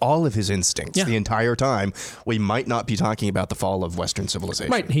 all of his instincts the entire time, we might not be talking about the fall of Western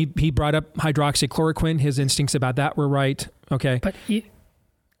civilization. Right. He brought up hydroxychloroquine. His instincts about that were right. Okay. But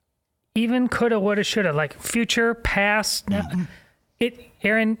even coulda, woulda, shoulda, like future, past. Mm-hmm.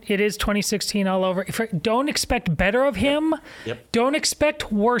 Aaron, it is 2016 all over. Don't expect better of him. Yep. Don't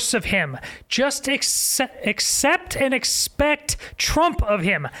expect worse of him. Just accept and expect Trump of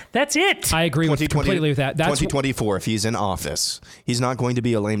him. That's it. I agree completely with that. That's 2024, if he's in office, he's not going to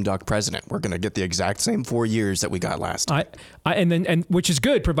be a lame duck president. We're going to get the exact same 4 years that we got last time. And which is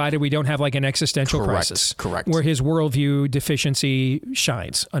good, provided we don't have like an existential crisis. Correct. Where his worldview deficiency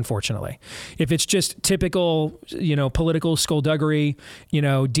shines, unfortunately. If it's just typical, political skullduggery,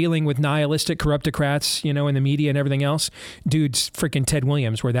 dealing with nihilistic corruptocrats, in the media and everything else, dude's freaking Ted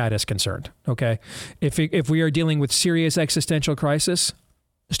Williams where that is concerned. Okay. If we are dealing with serious existential crisis,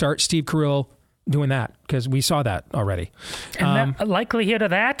 start Steve Carell doing that, because we saw that already. And the likelihood of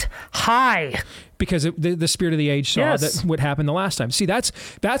that, high. Because the spirit of the age saw that what happened the last time. See, that's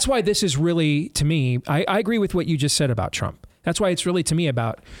why this is really, to me, I agree with what you just said about Trump. That's why it's really, to me,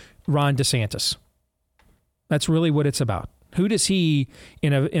 about Ron DeSantis. That's really what it's about. Who does he,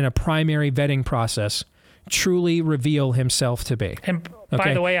 in a primary vetting process, truly reveal himself to be? And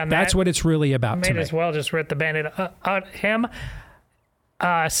by the way, on that's what it's really about. May as well just rip the Band-Aid out him.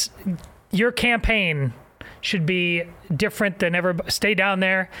 Your campaign should be different than ever. Stay down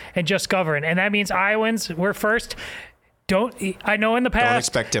there and just govern, and that means Iowans, we're first. I know in the past, don't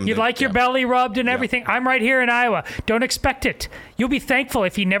expect him you'd like your belly rubbed and everything. I'm right here in Iowa. Don't expect it. You'll be thankful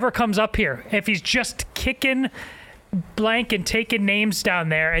if he never comes up here. If he's just kicking blank and taking names down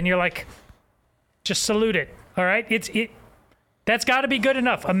there, and you're like, just salute it. All right, That's got to be good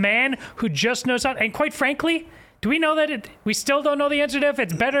enough. A man who just knows how, and quite frankly, do we know that we still don't know the answer to if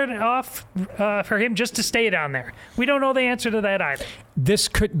it's better off for him just to stay down there? We don't know the answer to that either.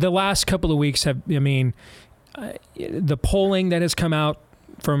 The last couple of weeks have, the polling that has come out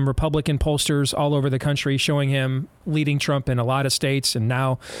from Republican pollsters all over the country showing him leading Trump in a lot of states and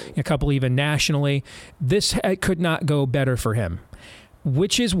now a couple even nationally. This could not go better for him,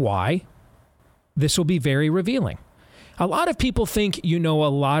 which is why this will be very revealing. A lot of people think you know a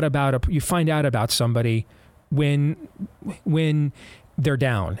lot about you find out about somebody when they're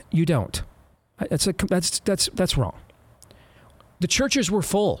down. You don't. That's wrong. The churches were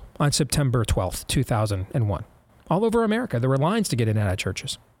full on September 12th, 2001. All over America, there were lines to get in and out of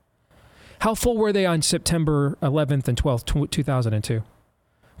churches. How full were they on September 11th and 12th, 2002,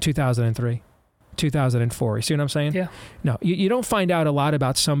 2003, 2004? You see what I'm saying? Yeah. No, you don't find out a lot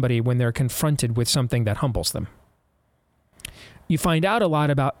about somebody when they're confronted with something that humbles them. You find out a lot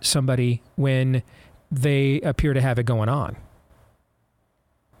about somebody when they appear to have it going on.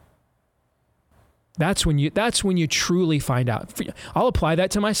 That's when you truly find out. I'll apply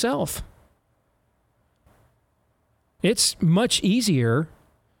that to myself. It's much easier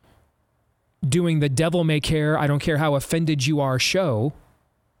doing the devil may care, I don't care how offended you are show.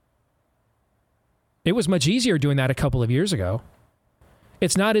 It was much easier doing that a couple of years ago.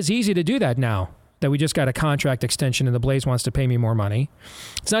 It's not as easy to do that now that we just got a contract extension and the Blaze wants to pay me more money.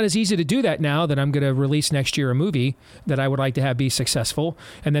 It's not as easy to do that now that I'm going to release next year a movie that I would like to have be successful.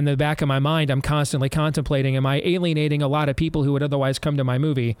 And then in the back of my mind, I'm constantly contemplating, am I alienating a lot of people who would otherwise come to my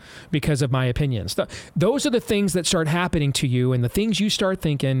movie because of my opinions? Those are the things that start happening to you and the things you start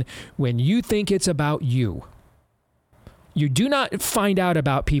thinking when you think it's about you. You do not find out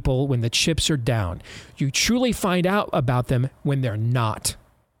about people when the chips are down. You truly find out about them when they're not.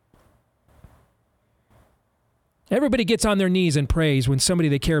 Everybody gets on their knees and prays when somebody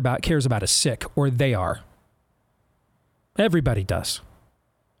they cares about is sick, or they are. Everybody does.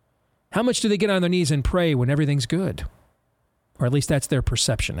 How much do they get on their knees and pray when everything's good? Or at least that's their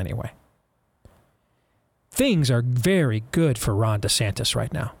perception anyway. Things are very good for Ron DeSantis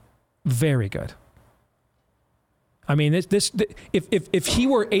right now. Very good. I mean, if he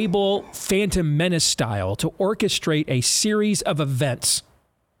were able, Phantom Menace style, to orchestrate a series of events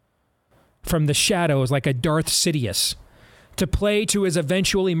from the shadows like a Darth Sidious to play to his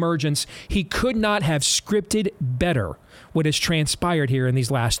eventual emergence, he could not have scripted better what has transpired here in these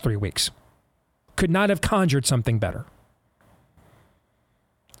last 3 weeks. Could not have conjured something better.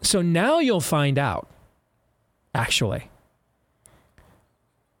 So now you'll find out, actually,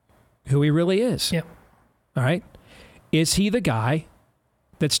 who he really is. Yep. All right? Is he the guy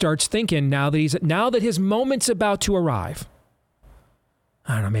that starts thinking now that his moment's about to arrive?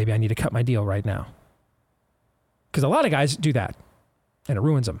 I don't know, maybe I need to cut my deal right now. Because a lot of guys do that, and it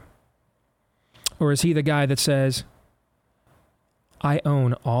ruins them. Or is he the guy that says, I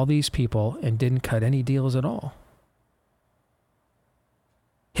own all these people and didn't cut any deals at all?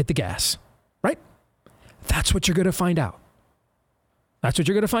 Hit the gas, right? That's what you're going to find out. That's what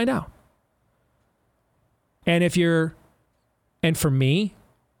you're going to find out. And and for me,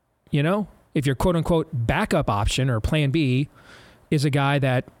 if your quote unquote backup option or plan B is a guy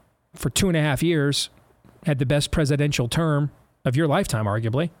that for 2.5 years had the best presidential term of your lifetime,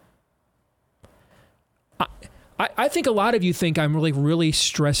 arguably. I think a lot of you think I'm really, really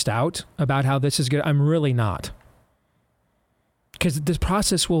stressed out about how this is good. I'm really not. Because this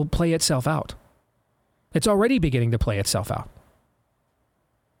process will play itself out. It's already beginning to play itself out.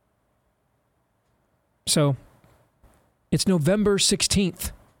 So, it's November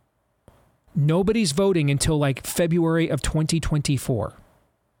 16th. Nobody's voting until like February of 2024.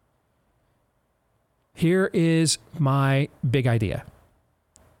 Here is my big idea.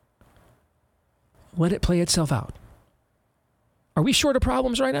 Let it play itself out. Are we short of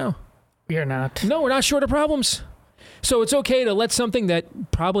problems right now? We are not. No, we're not short of problems. So it's okay to let something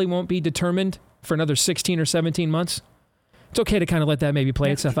that probably won't be determined for another 16 or 17 months. It's okay to kind of let that maybe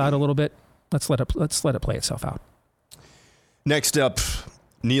play itself out a little bit. Let's let it play itself out. Next up,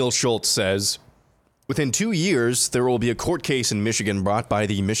 Neil Schultz says, within 2 years, there will be a court case in Michigan brought by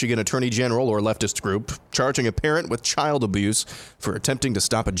the Michigan Attorney General or leftist group charging a parent with child abuse for attempting to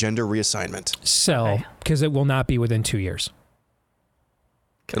stop a gender reassignment. Because it will not be within 2 years.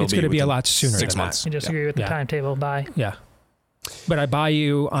 It's going to be a lot sooner 6 than months. I disagree with the timetable. Bye. Yeah. But I buy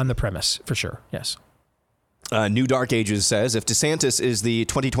you on the premise, for sure. Yes. New Dark Ages says, if DeSantis is the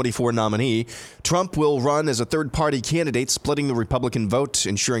 2024 nominee, Trump will run as a third-party candidate, splitting the Republican vote,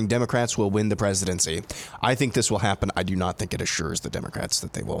 ensuring Democrats will win the presidency. I think this will happen. I do not think it assures the Democrats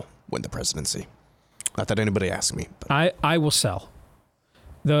that they will win the presidency. Not that anybody asked me. But. I will sell.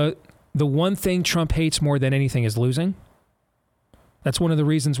 The one thing Trump hates more than anything is losing. That's one of the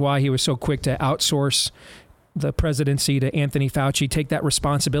reasons why he was so quick to outsource the presidency to Anthony Fauci. Take that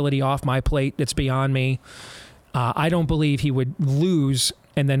responsibility off my plate. It's beyond me. I don't believe he would lose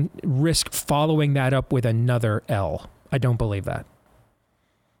and then risk following that up with another L. I don't believe that.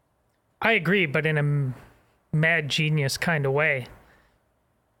 I agree, but in a mad genius kind of way.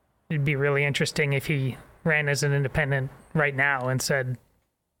 It'd be really interesting if he ran as an independent right now and said,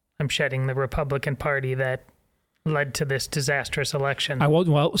 I'm shedding the Republican Party that led to this disastrous election.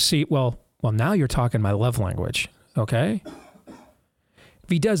 Well, now you're talking my love language, okay? If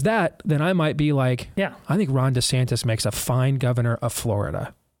he does that, then I might be like, yeah, I think Ron DeSantis makes a fine governor of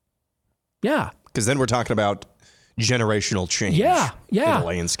Florida. Yeah. Because then we're talking about generational change in the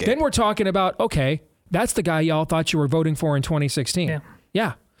landscape. Then we're talking about, okay, that's the guy y'all thought you were voting for in 2016.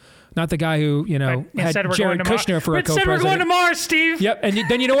 Yeah. Not the guy who, had Jared Kushner for a co-president. Instead we're going to Mars, Steve. Yep, and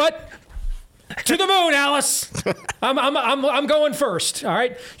then you know what? To the moon, Alice. I'm going first. All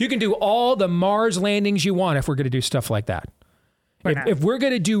right. You can do all the Mars landings you want if we're going to do stuff like that. If we're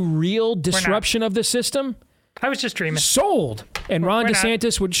going to do real disruption of the system, I was just dreaming. Sold. And Ron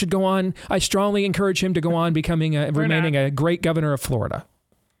DeSantis should go on. I strongly encourage him to go on remaining a great governor of Florida.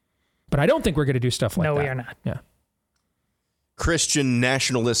 But I don't think we're going to do stuff like that. No, we are not. Yeah. Christian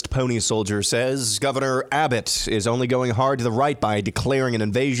nationalist pony soldier says Governor Abbott is only going hard to the right by declaring an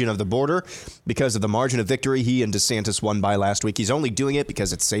invasion of the border because of the margin of victory he and DeSantis won by last week. He's only doing it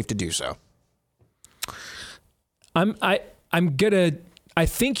because it's safe to do so. I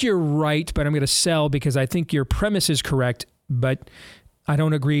think you're right, but I'm going to sell because I think your premise is correct, but I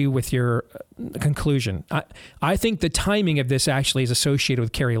don't agree with your conclusion. I think the timing of this actually is associated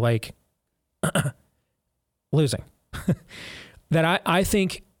with Kari Lake losing. That I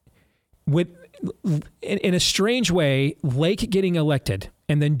think in a strange way, Lake getting elected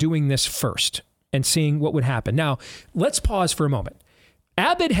and then doing this first and seeing what would happen. Now, let's pause for a moment.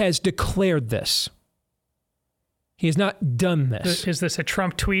 Abbott has declared this. He has not done this. Is this a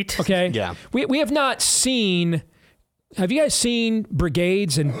Trump tweet? Okay. Yeah. We have not seen. Have you guys seen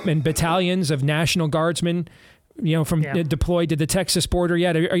brigades and battalions of National Guardsmen, deployed to the Texas border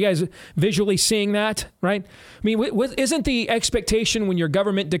yet? Are you guys visually seeing that? Right. I mean, isn't the expectation when your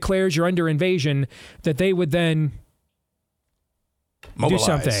government declares you're under invasion that they would then do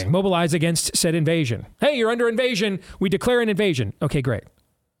something, mobilize against said invasion? Hey, you're under invasion. We declare an invasion. Okay, great.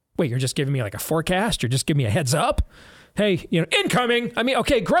 Wait, you're just giving me like a forecast? You're just giving me a heads up? Hey, incoming. I mean,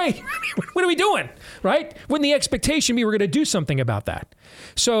 okay, great. What are we doing? Right? Wouldn't the expectation be we're going to do something about that?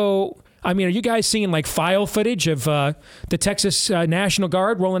 So, I mean, are you guys seeing like file footage of the Texas National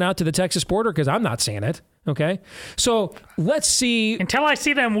Guard rolling out to the Texas border? Because I'm not seeing it. Okay. So let's see. Until I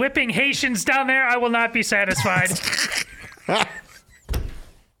see them whipping Haitians down there, I will not be satisfied.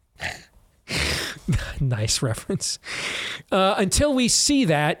 Nice reference. Until we see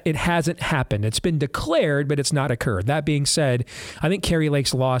that, it hasn't happened. It's been declared, but it's not occurred. That being said, I think Kari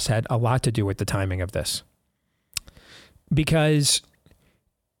Lake's loss had a lot to do with the timing of this. Because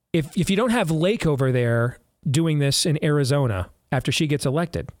if you don't have Lake over there doing this in Arizona after she gets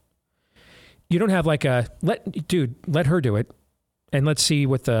elected, you don't have like let her do it. And let's see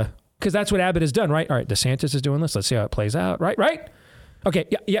because that's what Abbott has done, right? All right, DeSantis is doing this. Let's see how it plays out. Right? Okay,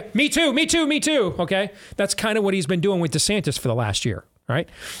 yeah, me too. Okay, that's kind of what he's been doing with DeSantis for the last year, right?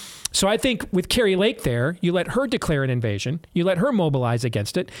 So I think with Kari Lake there, you let her declare an invasion, you let her mobilize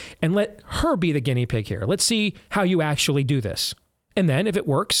against it, and let her be the guinea pig here. Let's see how you actually do this. And then if it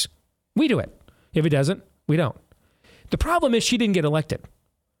works, we do it. If it doesn't, we don't. The problem is she didn't get elected.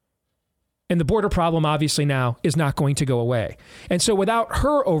 And the border problem obviously now is not going to go away. And so without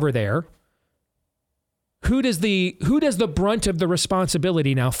her over there, who does the brunt of the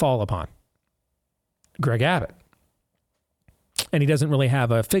responsibility now fall upon? Greg Abbott. And he doesn't really have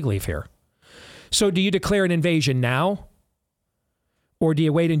a fig leaf here. So do you declare an invasion now? Or do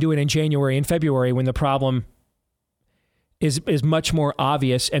you wait and do it in January and February when the problem is much more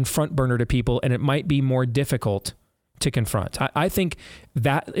obvious and front burner to people and it might be more difficult to confront? I think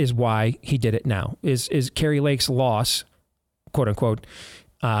that is why he did it now. Is Kari Lake's loss, quote unquote,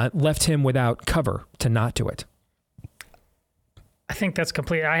 left him without cover to not do it. I think that's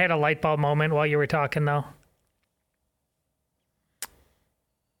complete. I had a light bulb moment while you were talking, though.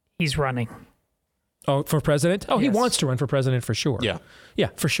 He's running. Oh, for president? Oh, yes. He wants to run for president for sure. Yeah. Yeah,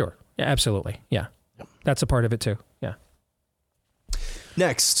 for sure. Yeah, absolutely. Yeah. That's a part of it too. Yeah.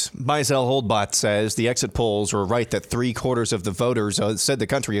 Next, Buy-Sell Holdbot says the exit polls were right that 3/4 of the voters said the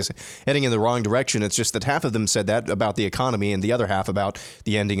country is heading in the wrong direction. It's just that half of them said that about the economy and the other half about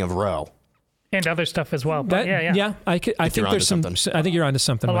the ending of Roe. And other stuff as well. But Yeah, I think there's some. I think you're onto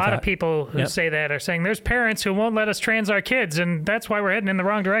something. A with lot that. of people who say that are saying there's parents who won't let us trans our kids, and that's why we're heading in the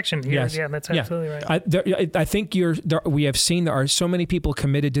wrong direction. Yes. Yeah, that's absolutely right. I think we have seen there are so many people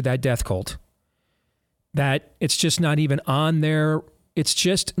committed to that death cult that it's just not even on their. It's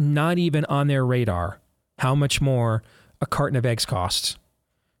just not even on their radar how much more a carton of eggs costs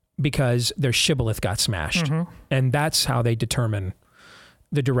because their shibboleth got smashed, and that's how they determine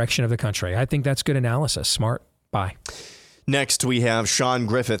the direction of the country. I think that's good analysis. Smart. Bye. Next, we have Sean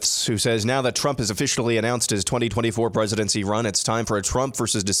Griffiths, who says, now that Trump has officially announced his 2024 presidency run, it's time for a Trump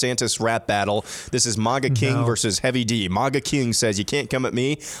versus DeSantis rap battle. This is MAGA King versus Heavy D. MAGA King says, you can't come at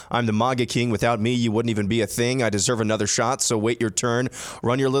me. I'm the MAGA King. Without me, you wouldn't even be a thing. I deserve another shot, so wait your turn.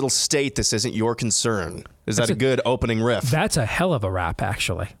 Run your little state. This isn't your concern. Is that a good opening riff? That's a hell of a rap,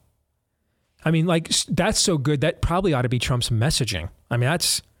 actually. I mean, like, that's so good. That probably ought to be Trump's messaging. I mean,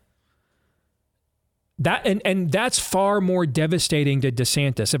 and that's far more devastating to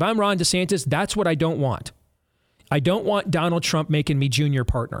DeSantis. If I'm Ron DeSantis, that's what I don't want. I don't want Donald Trump making me junior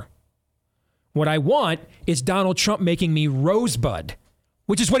partner. What I want is Donald Trump making me Rosebud,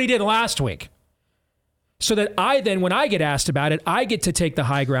 which is what he did last week. So that I then, when I get asked about it, I get to take the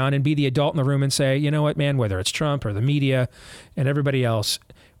high ground and be the adult in the room and say, you know what, man, whether it's Trump or the media and everybody else,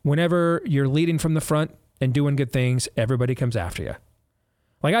 whenever you're leading from the front and doing good things, everybody comes after you.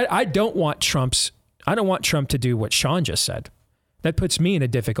 Like, I don't want Trump to do what Sean just said. That puts me in a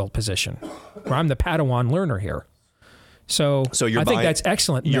difficult position where I'm the Padawan learner here. So I think that's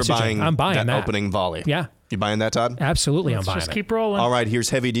excellent messaging. I'm buying that opening volley. Yeah. You buying that, Todd? Absolutely, I'm buying it. Just keep rolling. All right, here's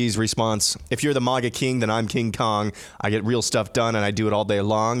Heavy D's response. If you're the MAGA King, then I'm King Kong. I get real stuff done, and I do it all day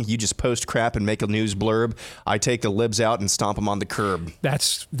long. You just post crap and make a news blurb. I take the libs out and stomp them on the curb.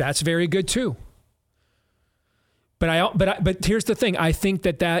 That's very good too. But here's the thing. I think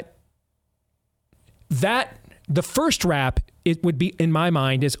that the first rap, it would be, in my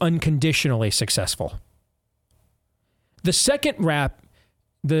mind, is unconditionally successful. The second rap,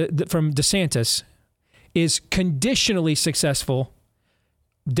 from DeSantis, is conditionally successful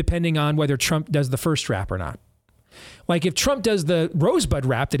depending on whether Trump does the first rap or not. Like if Trump does the Rosebud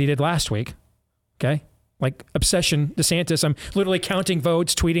rap that he did last week, okay? Like obsession, DeSantis, I'm literally counting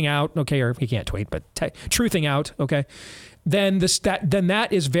votes, tweeting out, okay, or he can't tweet, but truthing out, okay? Then that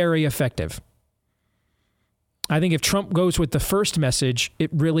is very effective. I think if Trump goes with the first message, it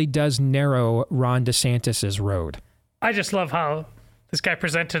really does narrow Ron DeSantis's road. I just love how this guy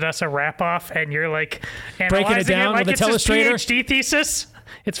presented us a wrap-off, and you're like breaking it down like with a telestrator. It's his PhD thesis.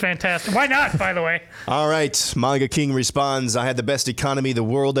 It's fantastic. Why not, by the way? All right. MAGA King responds, I had the best economy the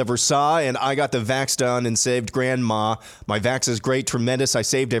world ever saw, and I got the vax done and saved grandma. My vax is great, tremendous. I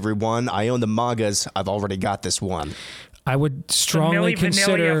saved everyone. I own the MAGAs. I've already got this one. I would strongly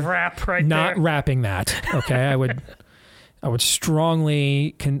consider not rapping that. Okay, I would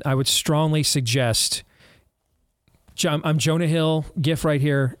strongly suggest. I'm Jonah Hill gif right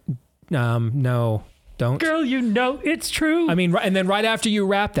here. No, don't. Girl, you know it's true. I mean, and then right after you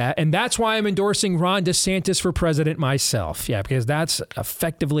rap that, and that's why I'm endorsing Ron DeSantis for president myself. Yeah, because that's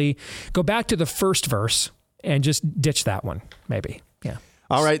effectively go back to the first verse and just ditch that one, maybe. Yeah.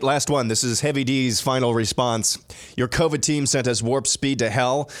 All right, last one. This is Heavy D's final response. Your COVID team sent us warp speed to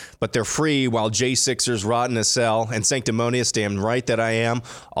hell, but they're free while J6ers rot in a cell. And sanctimonious, damn right that I am.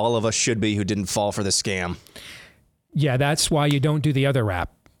 All of us should be who didn't fall for the scam. Yeah, that's why you don't do the other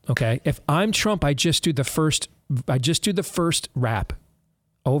rap. Okay, if I'm Trump, I just do the first rap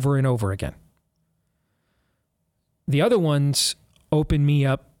over and over again. The other ones open me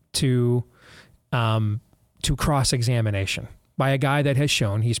up to cross-examination by a guy that has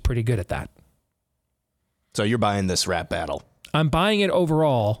shown he's pretty good at that. So you're buying this rap battle? I'm buying it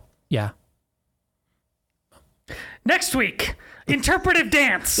overall, yeah. Next week, interpretive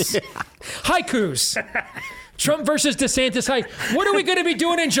dance. Haikus. Trump versus DeSantis. What are we going to be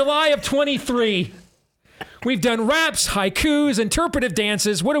doing in July of 23? We've done raps, haikus, interpretive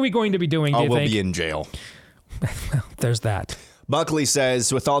dances. What are we going to be doing, do you we'll think? be in jail. There's that. Buckley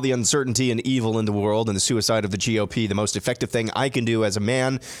says, with all the uncertainty and evil in the world and the suicide of the GOP, the most effective thing I can do as a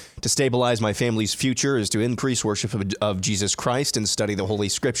man to stabilize my family's future is to increase worship of Jesus Christ and study the Holy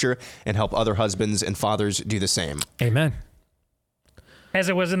Scripture and help other husbands and fathers do the same. Amen. As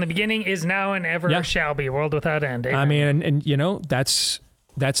it was in the beginning, is now, and ever shall be, world without end. Amen. I mean, and you know, that's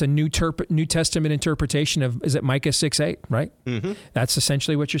a New Testament interpretation of, is it Micah 6:8, right? Mm-hmm. That's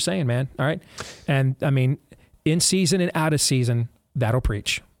essentially what you're saying, man. All right. And I mean, in season and out of season, that'll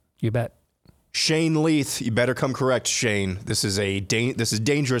preach. You bet. Shane Leith, you better come correct, Shane. This is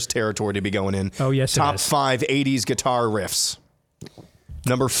dangerous territory to be going in. Oh, yes, Top 5 80s guitar riffs.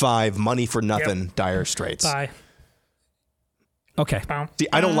 Number 5, Money for Nothing, Dire Straits. Bye. Okay. See,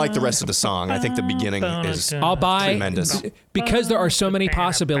 I don't like the rest of the song. I think the beginning is I'll buy tremendous. because there are so many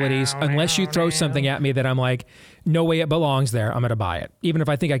possibilities. Unless you throw something at me that I'm like, no way it belongs there, I'm going to buy it, even if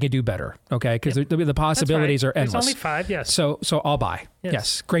I think I could do better. Okay, because the possibilities are endless. There's only 5, yes. So I'll buy.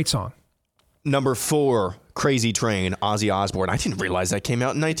 Yes, great song. Number 4, Crazy Train, Ozzy Osbourne. I didn't realize that came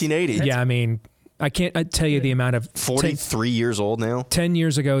out in 1980. Yeah, I mean, I can't tell you the amount of 43 years old now. 10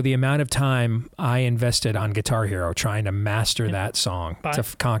 years ago, the amount of time I invested on Guitar Hero trying to master that song to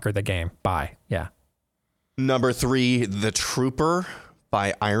conquer the game. Bye. Yeah. Number 3, The Trooper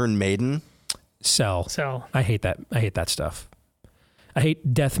by Iron Maiden. Sell. Sell. I hate that. I hate that stuff. I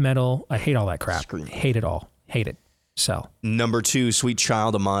hate death metal. I hate all that crap. Hate it all. Hate it. Sell. Number 2, Sweet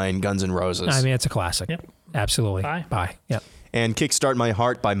Child of Mine, Guns N' Roses. I mean, it's a classic. Yep. Absolutely. Bye. Yep. And Kickstart My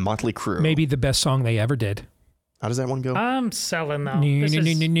Heart by Motley Crue. Maybe the best song they ever did. How does that one go? I'm selling though.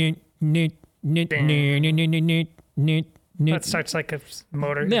 That starts like a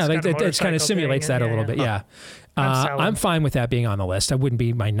motor. Yeah, it kind of simulates that a little bit. Yeah. I'm fine with that being on the list. I wouldn't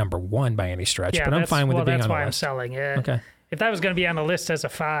be my number 1 by any stretch, but I'm fine with it being on the list. That's why I'm selling it. Okay. If that was going to be on the list as a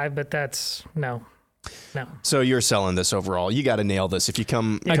 5, but that's no. So you're selling this overall. You got to nail this. If you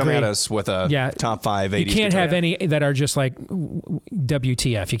come at us with a top 5 80s. You can't have any that are just like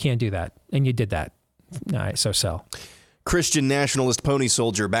WTF. You can't do that. And you did that. All right, so sell. Christian nationalist pony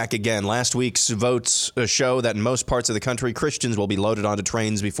soldier back again. Last week's votes show that in most parts of the country, Christians will be loaded onto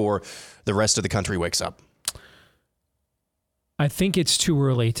trains before the rest of the country wakes up. I think it's too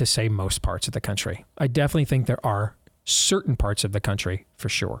early to say most parts of the country. I definitely think there are certain parts of the country for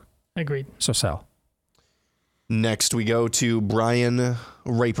sure. Agreed. So sell. Next, we go to Brian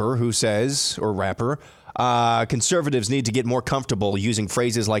Raper, who says, or rapper, conservatives need to get more comfortable using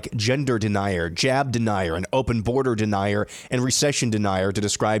phrases like gender denier, jab denier, and open border denier, and recession denier to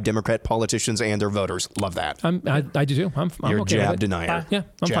describe Democrat politicians and their voters. Love that. I do too. I'm You're okay jab with it. denier. Bye. Yeah,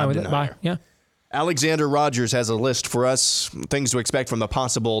 I'm Jab fine with denier. it. Bye. Yeah. Alexander Rogers has a list for us, things to expect from the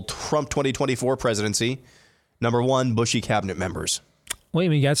possible Trump 2024 presidency. Number 1, Bushy cabinet members. Well,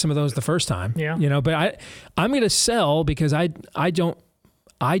 you got some of those the first time. Yeah. But I'm going to sell because I don't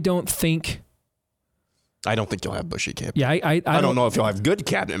think. I don't think you'll have Bushy cabinet. Yeah, I don't know if you'll have good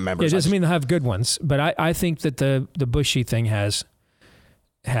cabinet members. It doesn't mean they'll have good ones, but I think that the Bushy thing has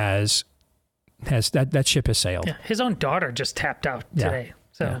that ship has sailed. Yeah, his own daughter just tapped out today.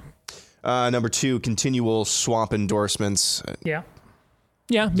 So. Number 2, continual swamp endorsements. Yeah.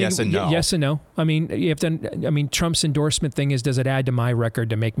 Yeah. Yes and no. Yes and no. I mean, you have to. I mean, Trump's endorsement thing is, does it add to my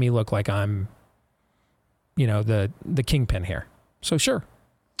record to make me look like I'm, the kingpin here? So sure.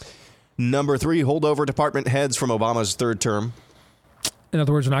 Number 3, holdover department heads from Obama's third term. In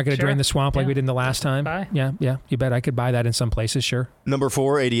other words, we're not going to drain the swamp like we did in the last time. Buy. Yeah. You bet I could buy that in some places. Sure. Number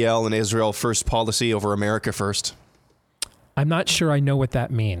 4, ADL and Israel first policy over America first. I'm not sure I know what that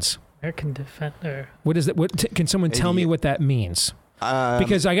means. American Defender. What is that? Can someone tell me what that means?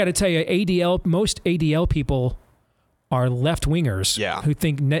 Because I got to tell you, most ADL people are left wingers who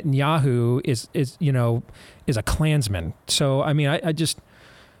think Netanyahu is a Klansman. So I mean,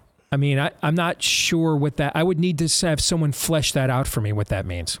 I'm not sure what that. I would need to have someone flesh that out for me what that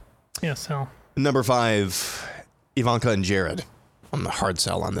means. Yeah, so. Number 5, Ivanka and Jared. I'm the hard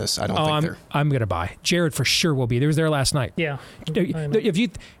sell on this. I don't think they're. I'm gonna buy. Jared for sure will be. He was there last night. Yeah.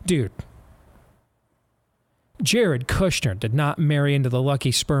 Jared Kushner did not marry into the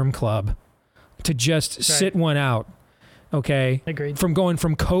Lucky Sperm Club to just sit one out. Okay. Agreed. From going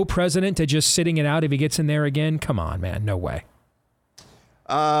from co-president to just sitting it out if he gets in there again. Come on, man. No way.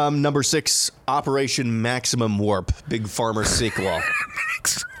 Number 6, Operation Maximum Warp, Big Pharma sequel.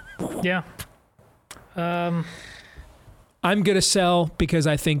 Yeah. I'm going to sell because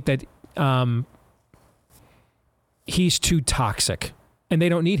I think that he's too toxic and they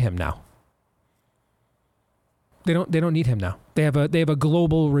don't need him now. They don't need him now. They have a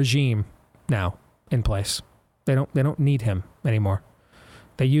global regime now in place. They don't need him anymore.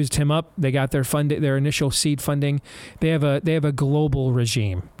 They used him up. They got their initial seed funding. They have a global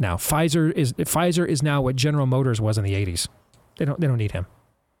regime now. Pfizer is now what General Motors was in the 80s. They don't need him.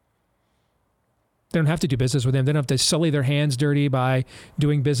 They don't have to do business with him. They don't have to sully their hands dirty by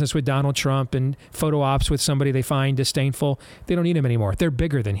doing business with Donald Trump and photo ops with somebody they find disdainful. They don't need him anymore. They're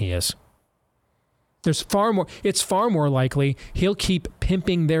bigger than he is. It's far more likely he'll keep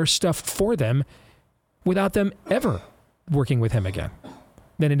pimping their stuff for them without them ever working with him again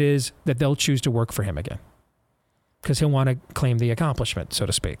than it is that they'll choose to work for him again because he'll want to claim the accomplishment, so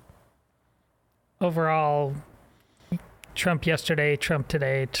to speak. Overall, Trump yesterday, Trump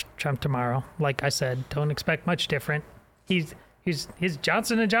today, Trump tomorrow. Like I said, don't expect much different. His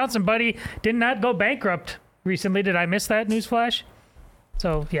Johnson & Johnson buddy did not go bankrupt recently. Did I miss that newsflash?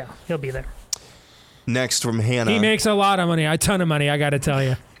 So, yeah, he'll be there. Next from Hannah. He makes a lot of money, a ton of money, I got to tell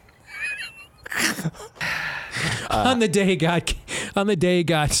you. On the day he got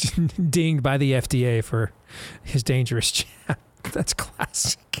dinged by the FDA for his dangerous chat. That's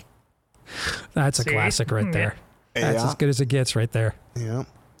classic. That's a classic right there. That's as good as it gets right there. Yeah.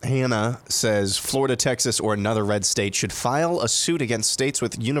 Hannah says Florida, Texas, or another red state should file a suit against states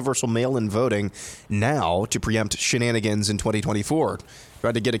with universal mail-in voting now to preempt shenanigans in 2024.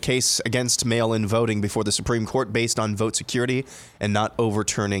 Tried to get a case against mail-in voting before the Supreme Court based on vote security and not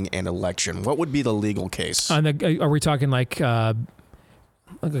overturning an election. What would be the legal case? Are we talking like a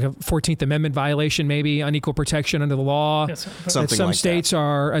 14th Amendment violation, maybe unequal protection under the law? Yes, something some like states that.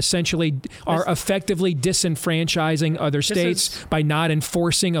 are effectively disenfranchising other states by not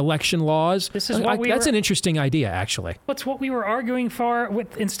enforcing election laws. This is what that's an interesting idea, actually. What's what we were arguing for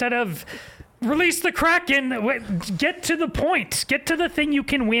instead of release the Kraken, get to the point, get to the thing you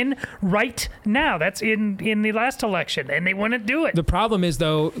can win right now. That's in the last election, and they wouldn't do it. The problem is,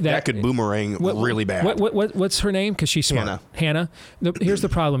 though, that could boomerang really bad. What's her name? Because she's smart. Hannah. Here's the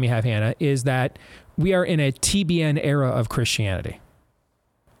problem you have, Hannah, is that we are in a TBN era of Christianity.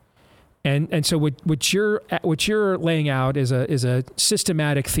 And so what you're laying out is a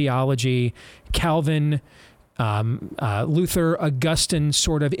systematic theology, Calvin, Luther, Augustine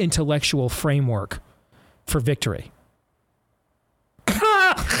sort of intellectual framework for victory.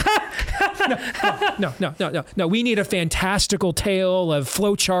 No. We need a fantastical tale of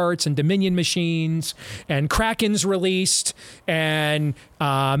flowcharts and Dominion machines and Krakens released and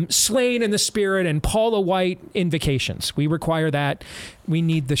slain in the spirit and Paula White invocations. We require that. We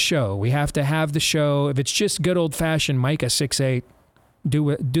need the show. We have to have the show. If it's just good old fashioned Micah 6:8,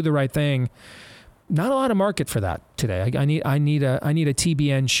 do the right thing. Not a lot of market for that today. I need a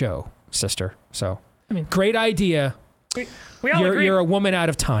TBN show, sister. So, great idea. We all agree. You're a woman out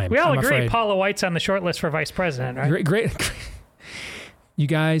of time. We all I'm agree afraid. Paula White's on the short list for vice president, right? Great. You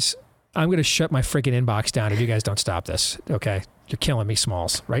guys, I'm going to shut my freaking inbox down if you guys don't stop this. Okay, you're killing me,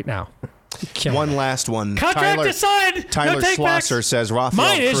 Smalls, right now. One last one. Contract assigned. Tyler no Schlosser says Rafael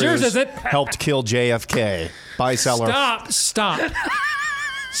Mine is, Cruz yours is it? helped kill JFK. Buy seller. Stop.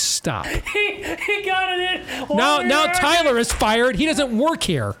 He got it in. Now Tyler is fired. He doesn't work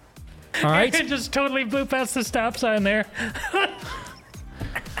here. All right? It just totally blew past the stop sign there.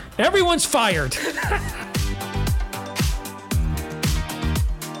 Everyone's fired.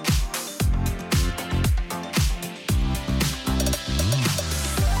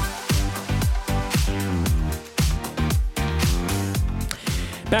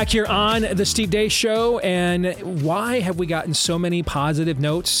 Back here on the Steve Deace Show, and why have we gotten so many positive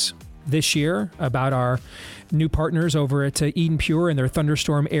notes this year about our new partners over at Eden Pure and their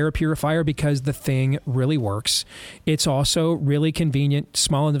Thunderstorm air purifier? Because the thing really works. It's also really convenient,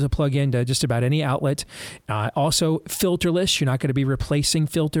 small enough to plug into just about any outlet. Also filterless. You're not going to be replacing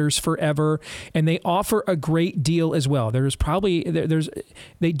filters forever. And they offer a great deal as well. They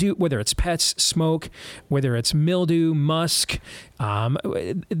do, whether it's pets, smoke, whether it's mildew, musk,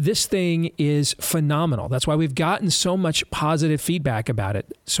 this thing is phenomenal. That's why we've gotten so much positive feedback about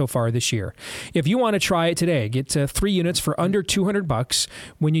it so far this year. If you want to try it today, get 3 units for under $200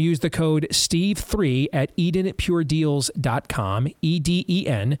 when you use the code STEVE3 at EdenPureDeals.com,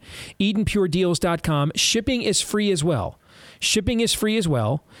 EDEN, EdenPureDeals.com. Shipping is free as well.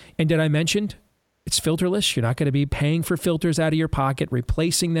 And did I mention it's filterless? You're not going to be paying for filters out of your pocket,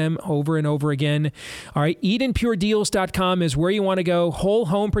 replacing them over and over again. All right, EdenPureDeals.com is where you want to go. Whole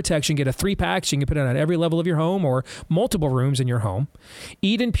home protection. Get a 3-pack so you can put it on every level of your home or multiple rooms in your home.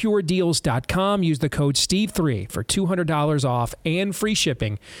 EdenPureDeals.com. Use the code STEVE3 for $200 off and free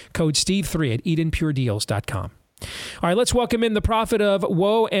shipping. Code STEVE3 at EdenPureDeals.com. All right, let's welcome in the prophet of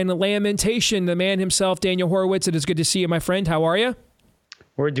woe and lamentation, the man himself, Daniel Horowitz. It is good to see you, my friend. How are you?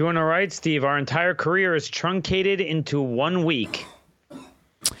 We're doing all right, Steve. Our entire career is truncated into 1 week.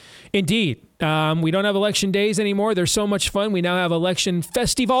 Indeed. We don't have election days anymore. They're so much fun. We now have election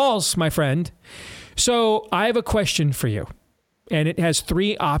festivals, my friend. So I have a question for you, and it has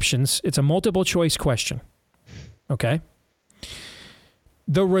 3 options. It's a multiple choice question. Okay?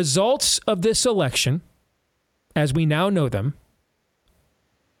 The results of this election, as we now know them,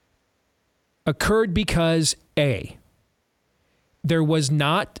 occurred because A, there was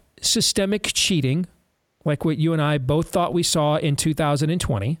not systemic cheating like what you and I both thought we saw in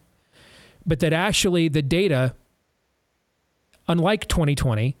 2020, but that actually the data, unlike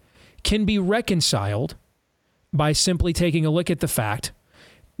 2020, can be reconciled by simply taking a look at the fact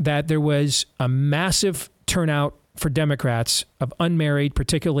that there was a massive turnout for Democrats of unmarried,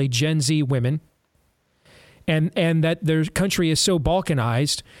 particularly Gen Z women, and that their country is so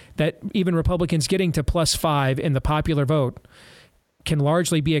balkanized that even Republicans getting to +5 in the popular vote can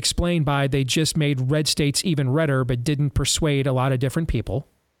largely be explained by they just made red states even redder but didn't persuade a lot of different people.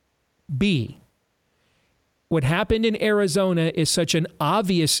 B, what happened in Arizona is such an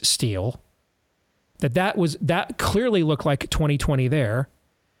obvious steal that clearly looked like 2020 there.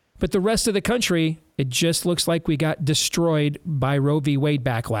 But the rest of the country, it just looks like we got destroyed by Roe v. Wade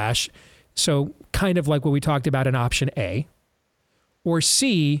backlash. So kind of like what we talked about in option A. Or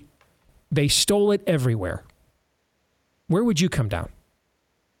C, they stole it everywhere. Where would you come down?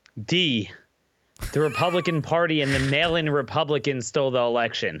 D, the Republican Party and the mail-in Republicans stole the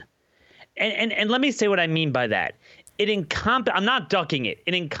election. And let me say what I mean by that. I'm not ducking it.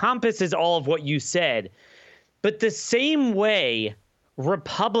 It encompasses all of what you said. But the same way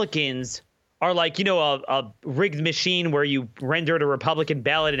Republicans are like, a rigged machine where you render it a Republican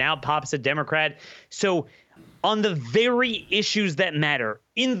ballot and out pops a Democrat. So on the very issues that matter,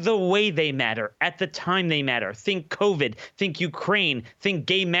 in the way they matter, at the time they matter, think COVID, think Ukraine, think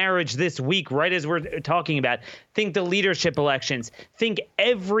gay marriage this week, right as we're talking about, think the leadership elections, think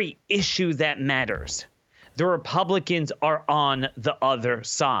every issue that matters. The Republicans are on the other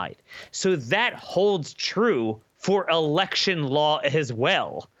side. So that holds true for election law as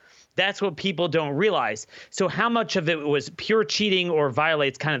well. That's what people don't realize. So how much of it was pure cheating or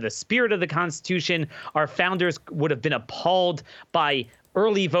violates kind of the spirit of the Constitution? Our founders would have been appalled by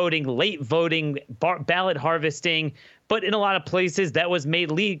early voting, late voting, ballot harvesting. But in a lot of places that was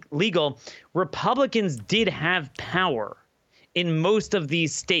made legal. Republicans did have power in most of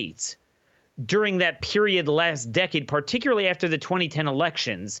these states during that period last decade, particularly after the 2010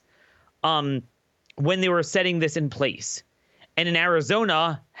 elections, when they were setting this in place. And in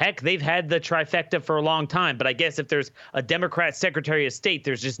Arizona, heck, they've had the trifecta for a long time. But I guess if there's a Democrat Secretary of State,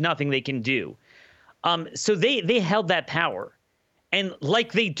 there's just nothing they can do. So they held that power. And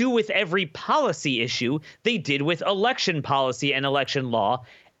like they do with every policy issue, they did with election policy and election law,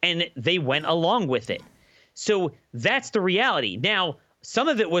 and they went along with it. So that's the reality. Now, some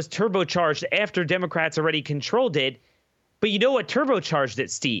of it was turbocharged after Democrats already controlled it. But you know what turbocharged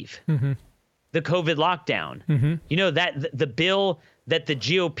it, Steve? Mm-hmm. The COVID lockdown. Mm-hmm. You know, that the bill that the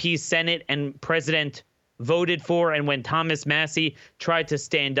GOP Senate and president voted for, and when Thomas Massie tried to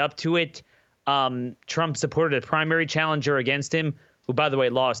stand up to it, Trump supported a primary challenger against him, who, by the way,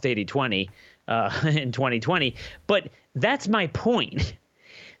 lost 80-20 in 2020. But that's my point.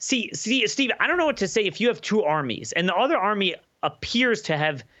 See, Steve, I don't know what to say if you have two armies, and the other army appears to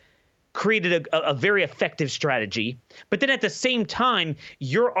have created a very effective strategy. But then at the same time,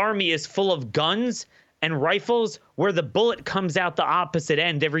 your army is full of guns and rifles where the bullet comes out the opposite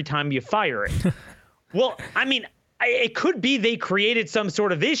end every time you fire it. Well, I mean, it could be they created some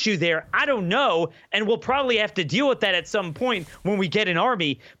sort of issue there. I don't know. And we'll probably have to deal with that at some point when we get an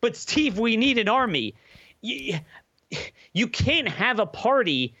army. But Steve, we need an army. You can't have a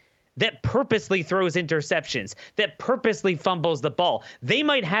party that purposely throws interceptions, that purposely fumbles the ball. They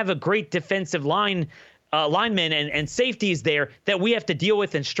might have a great defensive linemen and safeties there that we have to deal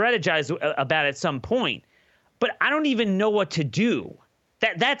with and strategize about at some point. But I don't even know what to do.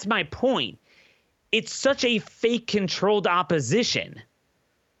 That's my point. It's such a fake controlled opposition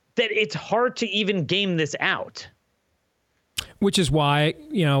that it's hard to even game this out. Which is why,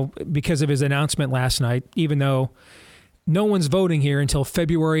 because of his announcement last night, even though no one's voting here until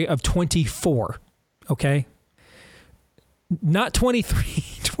February of 24, okay? Not 23,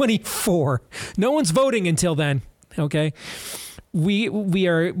 24. No one's voting until then, okay?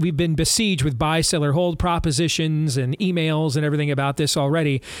 We've been besieged with buy, sell, or hold propositions and emails and everything about this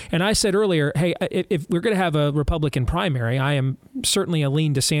already. And I said earlier, hey, if we're going to have a Republican primary, I am certainly a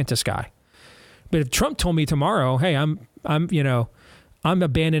lean DeSantis guy. But if Trump told me tomorrow, hey, I'm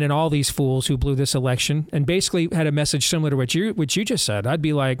abandoning all these fools who blew this election, and basically had a message similar to what you just said, I'd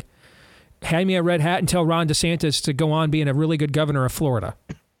be like, hand me a red hat and tell Ron DeSantis to go on being a really good governor of Florida.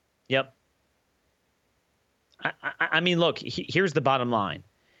 Yep. I mean, look, here's the bottom line.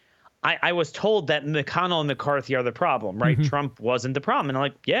 I was told that McConnell and McCarthy are the problem, right? Mm-hmm. Trump wasn't the problem. And I'm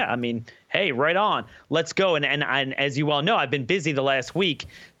like, yeah, I mean, hey, right on. Let's go. And as you well know, I've been busy the last week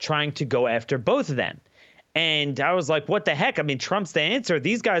trying to go after both of them. And I was like, what the heck? I mean, Trump's the answer.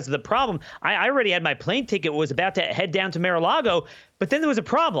 These guys are the problem. I already had my plane ticket, was about to head down to Mar-a-Lago, but then there was a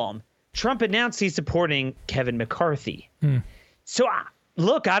problem. Trump announced he's supporting Kevin McCarthy. So,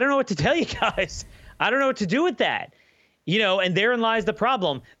 look, I don't know what to tell you guys. I don't know what to do with that. And therein lies the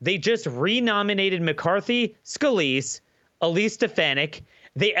problem. They just renominated McCarthy, Scalise, Elise Stefanik.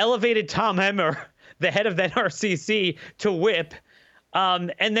 They elevated Tom Emmer. the head of the NRCC to whip.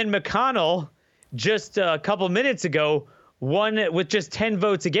 And then McConnell, just a couple minutes ago, won with just 10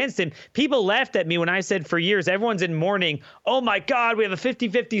 votes against him. People laughed at me when I said for years, everyone's in mourning. Oh, my God, we have a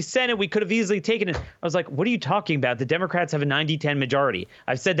 50-50 Senate. We could have easily taken it. I was like, what are you talking about? The Democrats have a 90-10 majority.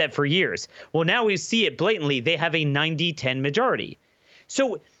 I've said that for years. Well, now we see it blatantly. They have a 90-10 majority.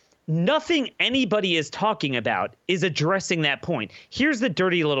 So nothing anybody is talking about is addressing that point. Here's the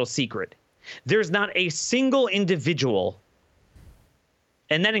dirty little secret. There's not a single individual,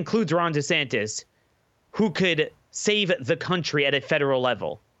 and that includes Ron DeSantis, who could save the country at a federal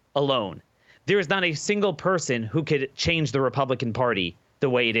level alone. There is not a single person who could change the Republican Party the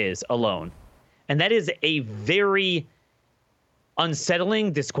way it is alone. And that is a very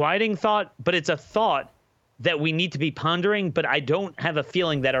unsettling, disquieting thought, but it's a thought that we need to be pondering, but I don't have a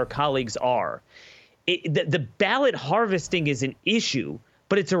feeling that our colleagues are. The ballot harvesting is an issue,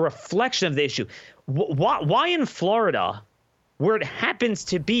 but it's a reflection of the issue. Why in Florida, where it happens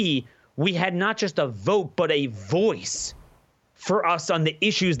to be, we had not just a vote, but a voice for us on the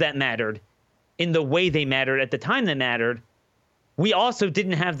issues that mattered in the way they mattered at the time that mattered. We also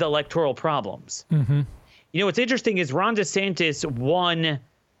didn't have the electoral problems. Mm-hmm. You know, what's interesting is Ron DeSantis won,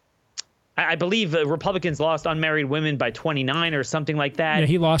 I believe Republicans lost unmarried women by 29 or something like that. Yeah,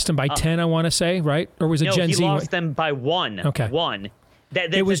 he lost them by 10, I want to say, right? Or was it Gen Z? No, he lost them by 1. Okay. 1.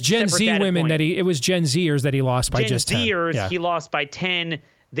 It was Gen Z women point. It was Gen Zers that he lost by just 10. Gen Zers, yeah. He lost by 10.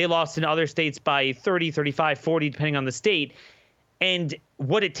 They lost in other states by 30, 35, 40, depending on the state. And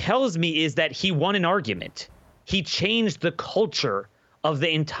what it tells me is that he won an argument. He changed the culture of the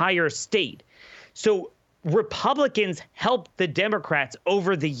entire state. So Republicans helped the Democrats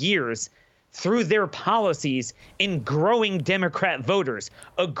over the years through their policies in growing Democrat voters,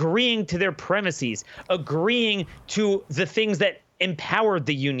 agreeing to their premises, agreeing to the things that empowered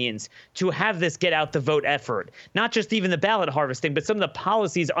the unions to have this get out the vote effort, not just even the ballot harvesting, but some of the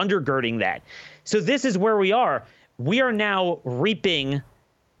policies undergirding that. So this is where we are. We are now reaping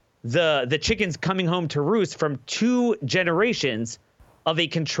the chickens coming home to roost from 2 generations of a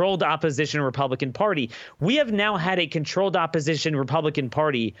controlled opposition Republican Party. We have now had a controlled opposition Republican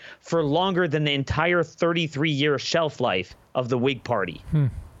Party for longer than the entire 33-year shelf life of the Whig Party.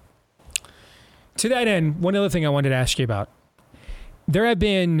 To that end, one other thing I wanted to ask you about. There have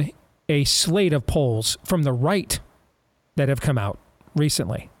been a slate of polls from the right that have come out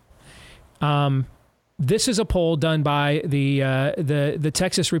recently. This is a poll done by the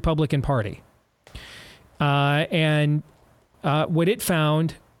Texas Republican Party. And what it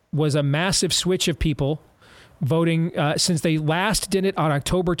found was a massive switch of people voting since they last did it on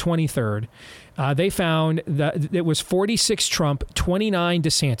October 23rd. They found that it was 46 Trump, 29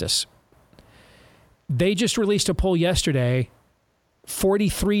 DeSantis. They just released a poll yesterday,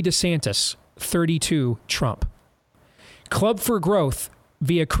 43 DeSantis, 32 Trump. Club for Growth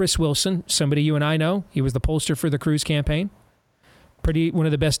via Chris Wilson, somebody you and I know. He was the pollster for the Cruz campaign. One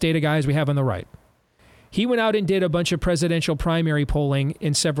of the best data guys we have on the right. He went out and did a bunch of presidential primary polling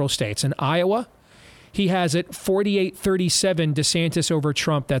in several states. In Iowa, he has it 48-37 DeSantis over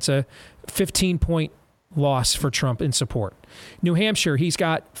Trump. That's a 15-point loss for Trump in support. New Hampshire, he's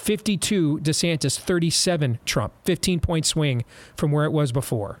got 52 DeSantis, 37 Trump, 15-point swing from where it was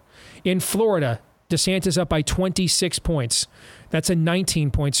before. In Florida, DeSantis up by 26 points. That's a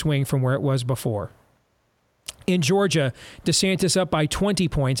 19-point swing from where it was before. In Georgia, DeSantis up by 20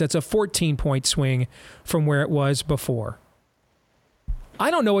 points. That's a 14-point swing from where it was before. I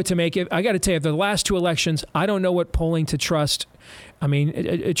don't know what to make it. I got to tell you, the last 2 elections, I don't know what polling to trust. I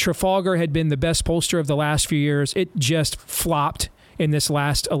mean, Trafalgar had been the best pollster of the last few years. It just flopped in this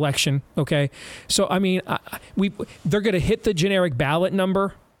last election. Okay, so I mean, they're going to hit the generic ballot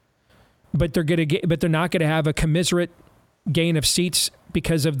number, but they're not going to have a commensurate gain of seats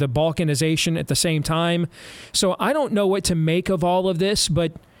because of the balkanization at the same time. So I don't know what to make of all of this,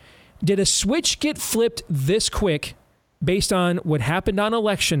 but did a switch get flipped this quick based on what happened on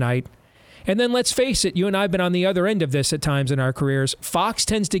election night? And then let's face it, you and I have been on the other end of this at times in our careers. Fox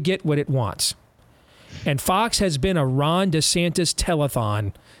tends to get what it wants. And Fox has been a Ron DeSantis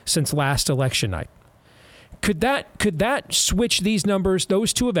telethon since last election night. Could that switch these numbers,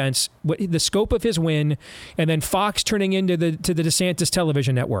 those 2 events, the scope of his win, and then Fox turning into the DeSantis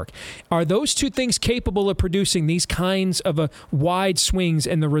television network? Are those 2 things capable of producing these kinds of wide swings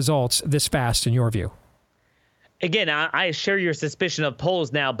in the results this fast, in your view? Again, I share your suspicion of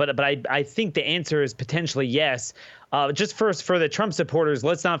polls now, but I think the answer is potentially yes. Just first, for the Trump supporters,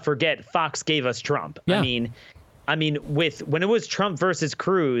 let's not forget Fox gave us Trump. Yeah. I mean, when it was Trump versus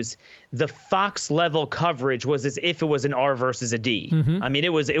Cruz, the Fox level coverage was as if it was an R versus a D. I mean,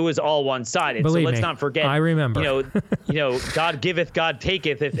 it was all one-sided. Believe so let's me, not forget. I remember. God giveth, God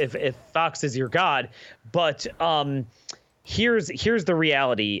taketh. If Fox is your God, but here's the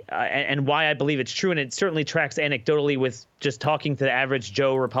reality, and why I believe it's true, and it certainly tracks anecdotally with just talking to the average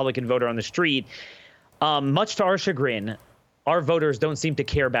Joe Republican voter on the street. Much to our chagrin, our voters don't seem to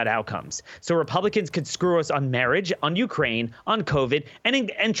care about outcomes. So Republicans could screw us on marriage, on Ukraine, on COVID,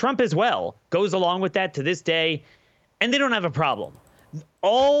 and Trump as well goes along with that to this day, and they don't have a problem.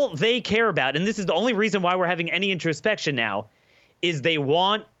 All they care about, and this is the only reason why we're having any introspection now, is they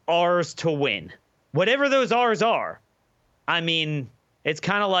want ours to win. Whatever those R's are. I mean, it's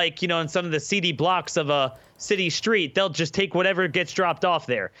kind of like, in some of the seedy blocks of a city street, they'll just take whatever gets dropped off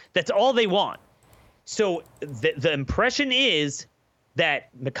there. That's all they want. So the impression is that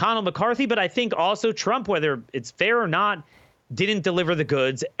McConnell, McCarthy, but I think also Trump, whether it's fair or not, didn't deliver the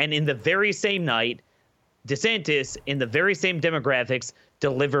goods. And in the very same night, DeSantis, in the very same demographics,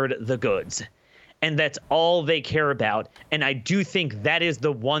 delivered the goods. And that's all they care about. And I do think that is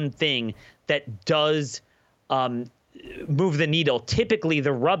the one thing that does move the needle. Typically,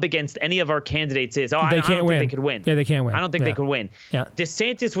 the rub against any of our candidates is, I don't think they could win. Yeah, they can't win. I don't think they could win. Yeah.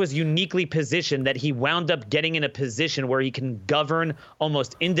 DeSantis was uniquely positioned that he wound up getting in a position where he can govern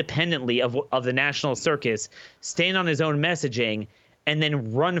almost independently of the national circus, stand on his own messaging, and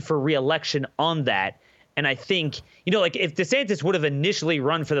then run for re-election on that. And I think, if DeSantis would have initially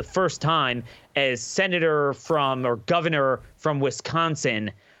run for the first time as senator or governor from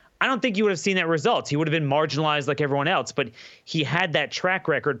Wisconsin, I don't think you would have seen that result. He would have been marginalized like everyone else, but he had that track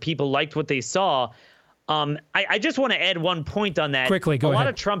record. People liked what they saw. I just want to add one point on that. Quickly, go ahead. A lot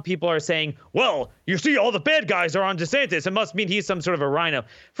of Trump people are saying, well, you see, all the bad guys are on DeSantis. It must mean he's some sort of a rhino.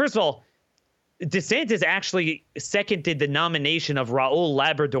 First of all, DeSantis actually seconded the nomination of Raul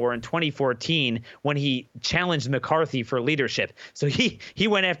Labrador in 2014 when he challenged McCarthy for leadership. So he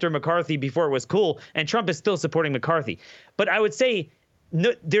went after McCarthy before it was cool, and Trump is still supporting McCarthy. But I would say,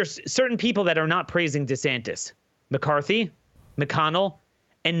 no, there's certain people that are not praising DeSantis. McCarthy, McConnell,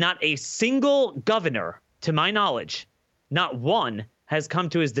 and not a single governor, to my knowledge, not one, has come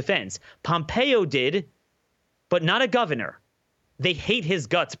to his defense. Pompeo did, but not a governor. They hate his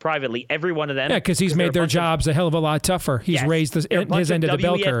guts privately, every one of them. Yeah, because he's made their jobs a hell of a lot tougher. He's raised his end of the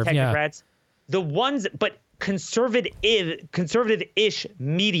bell curve. Technocrats. The ones, but conservative-ish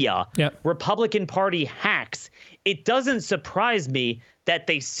media, Republican Party hacks, it doesn't surprise me that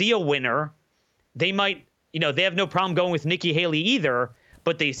they see a winner. They might, they have no problem going with Nikki Haley either,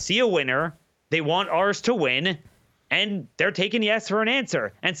 but they see a winner. They want ours to win, and they're taking yes for an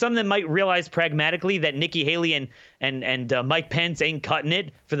answer. And some of them might realize pragmatically that Nikki Haley and Mike Pence ain't cutting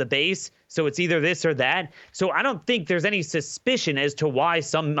it for the base, so it's either this or that. So I don't think there's any suspicion as to why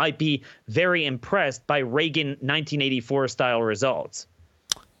some might be very impressed by Reagan 1984 style results.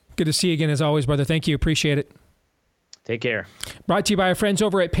 Good to see you again as always, brother. Thank you. Appreciate it. Take care. Brought to you by our friends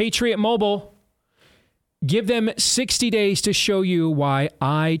over at Patriot Mobile. Give them 60 days to show you why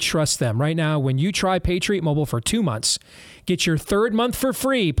I trust them. Right now, when you try Patriot Mobile for 2 months, get your third month for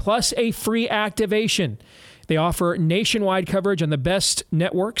free, plus a free activation. They offer nationwide coverage on the best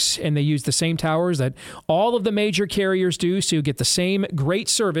networks, and they use the same towers that all of the major carriers do, so you get the same great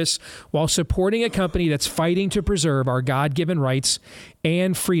service while supporting a company that's fighting to preserve our God-given rights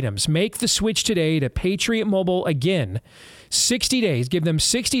and freedoms. Make the switch today to Patriot Mobile again. 60 days. Give them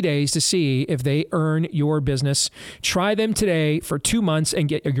 60 days to see if they earn your business. Try them today for 2 months and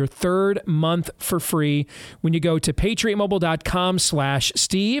get your third month for free when you go to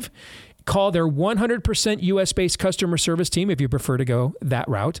patriotmobile.com/Steve. Call their 100% U.S.-based customer service team, if you prefer to go that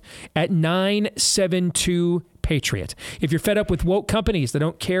route, at 972-PATRIOT. If you're fed up with woke companies that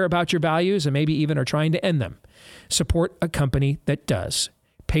don't care about your values and maybe even are trying to end them, support a company that does.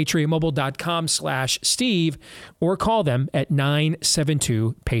 patriotmobile.com/Steve or call them at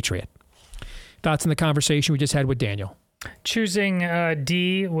 972-PATRIOT. Thoughts on the conversation we just had with Daniel? Choosing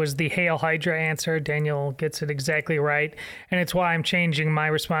D was the Hail Hydra answer. Daniel gets it exactly right. And it's why I'm changing my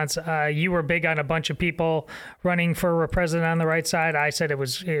response. You were big on a bunch of people running for president on the right side. I said it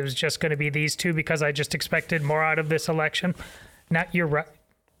was just going to be these two because I just expected more out of this election. You're right.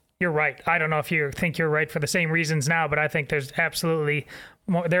 You're right. I don't know if you think you're right for the same reasons now, but I think there's absolutely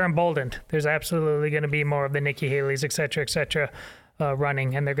more. They're emboldened. There's absolutely going to be more of the Nikki Haley's, et cetera,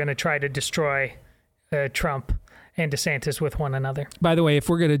 running, and they're going to try to destroy Trump and DeSantis with one another. By the way, if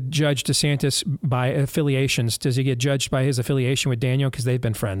we're going to judge DeSantis by affiliations, does he get judged by his affiliation with Daniel? Because they've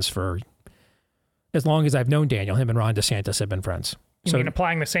been friends for as long as I've known Daniel. Him and Ron DeSantis have been friends. You mean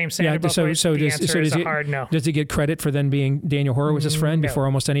applying the same standard? The answer is a hard no. Does he get credit for then being Daniel Horowitz's friend before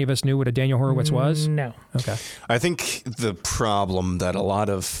almost any of us knew what a Daniel Horowitz was? No. Okay. I think the problem that a lot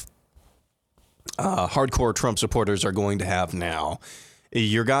of hardcore Trump supporters are going to have now,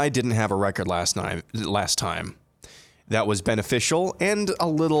 your guy didn't have a record last time. That was beneficial and a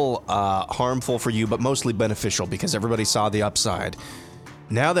little harmful for you, but mostly beneficial because everybody saw the upside.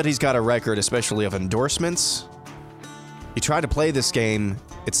 Now that he's got a record, especially of endorsements, you try to play this game,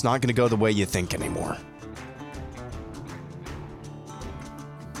 it's not going to go the way you think anymore.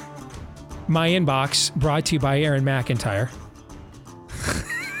 My inbox brought to you by Aaron McIntyre.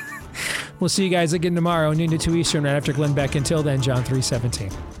 We'll see you guys again tomorrow, noon to 2 Eastern, right after Glenn Beck. Until then, John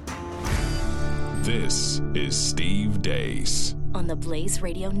 3:17. This is Steve Deace on the Blaze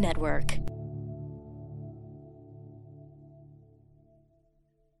Radio Network.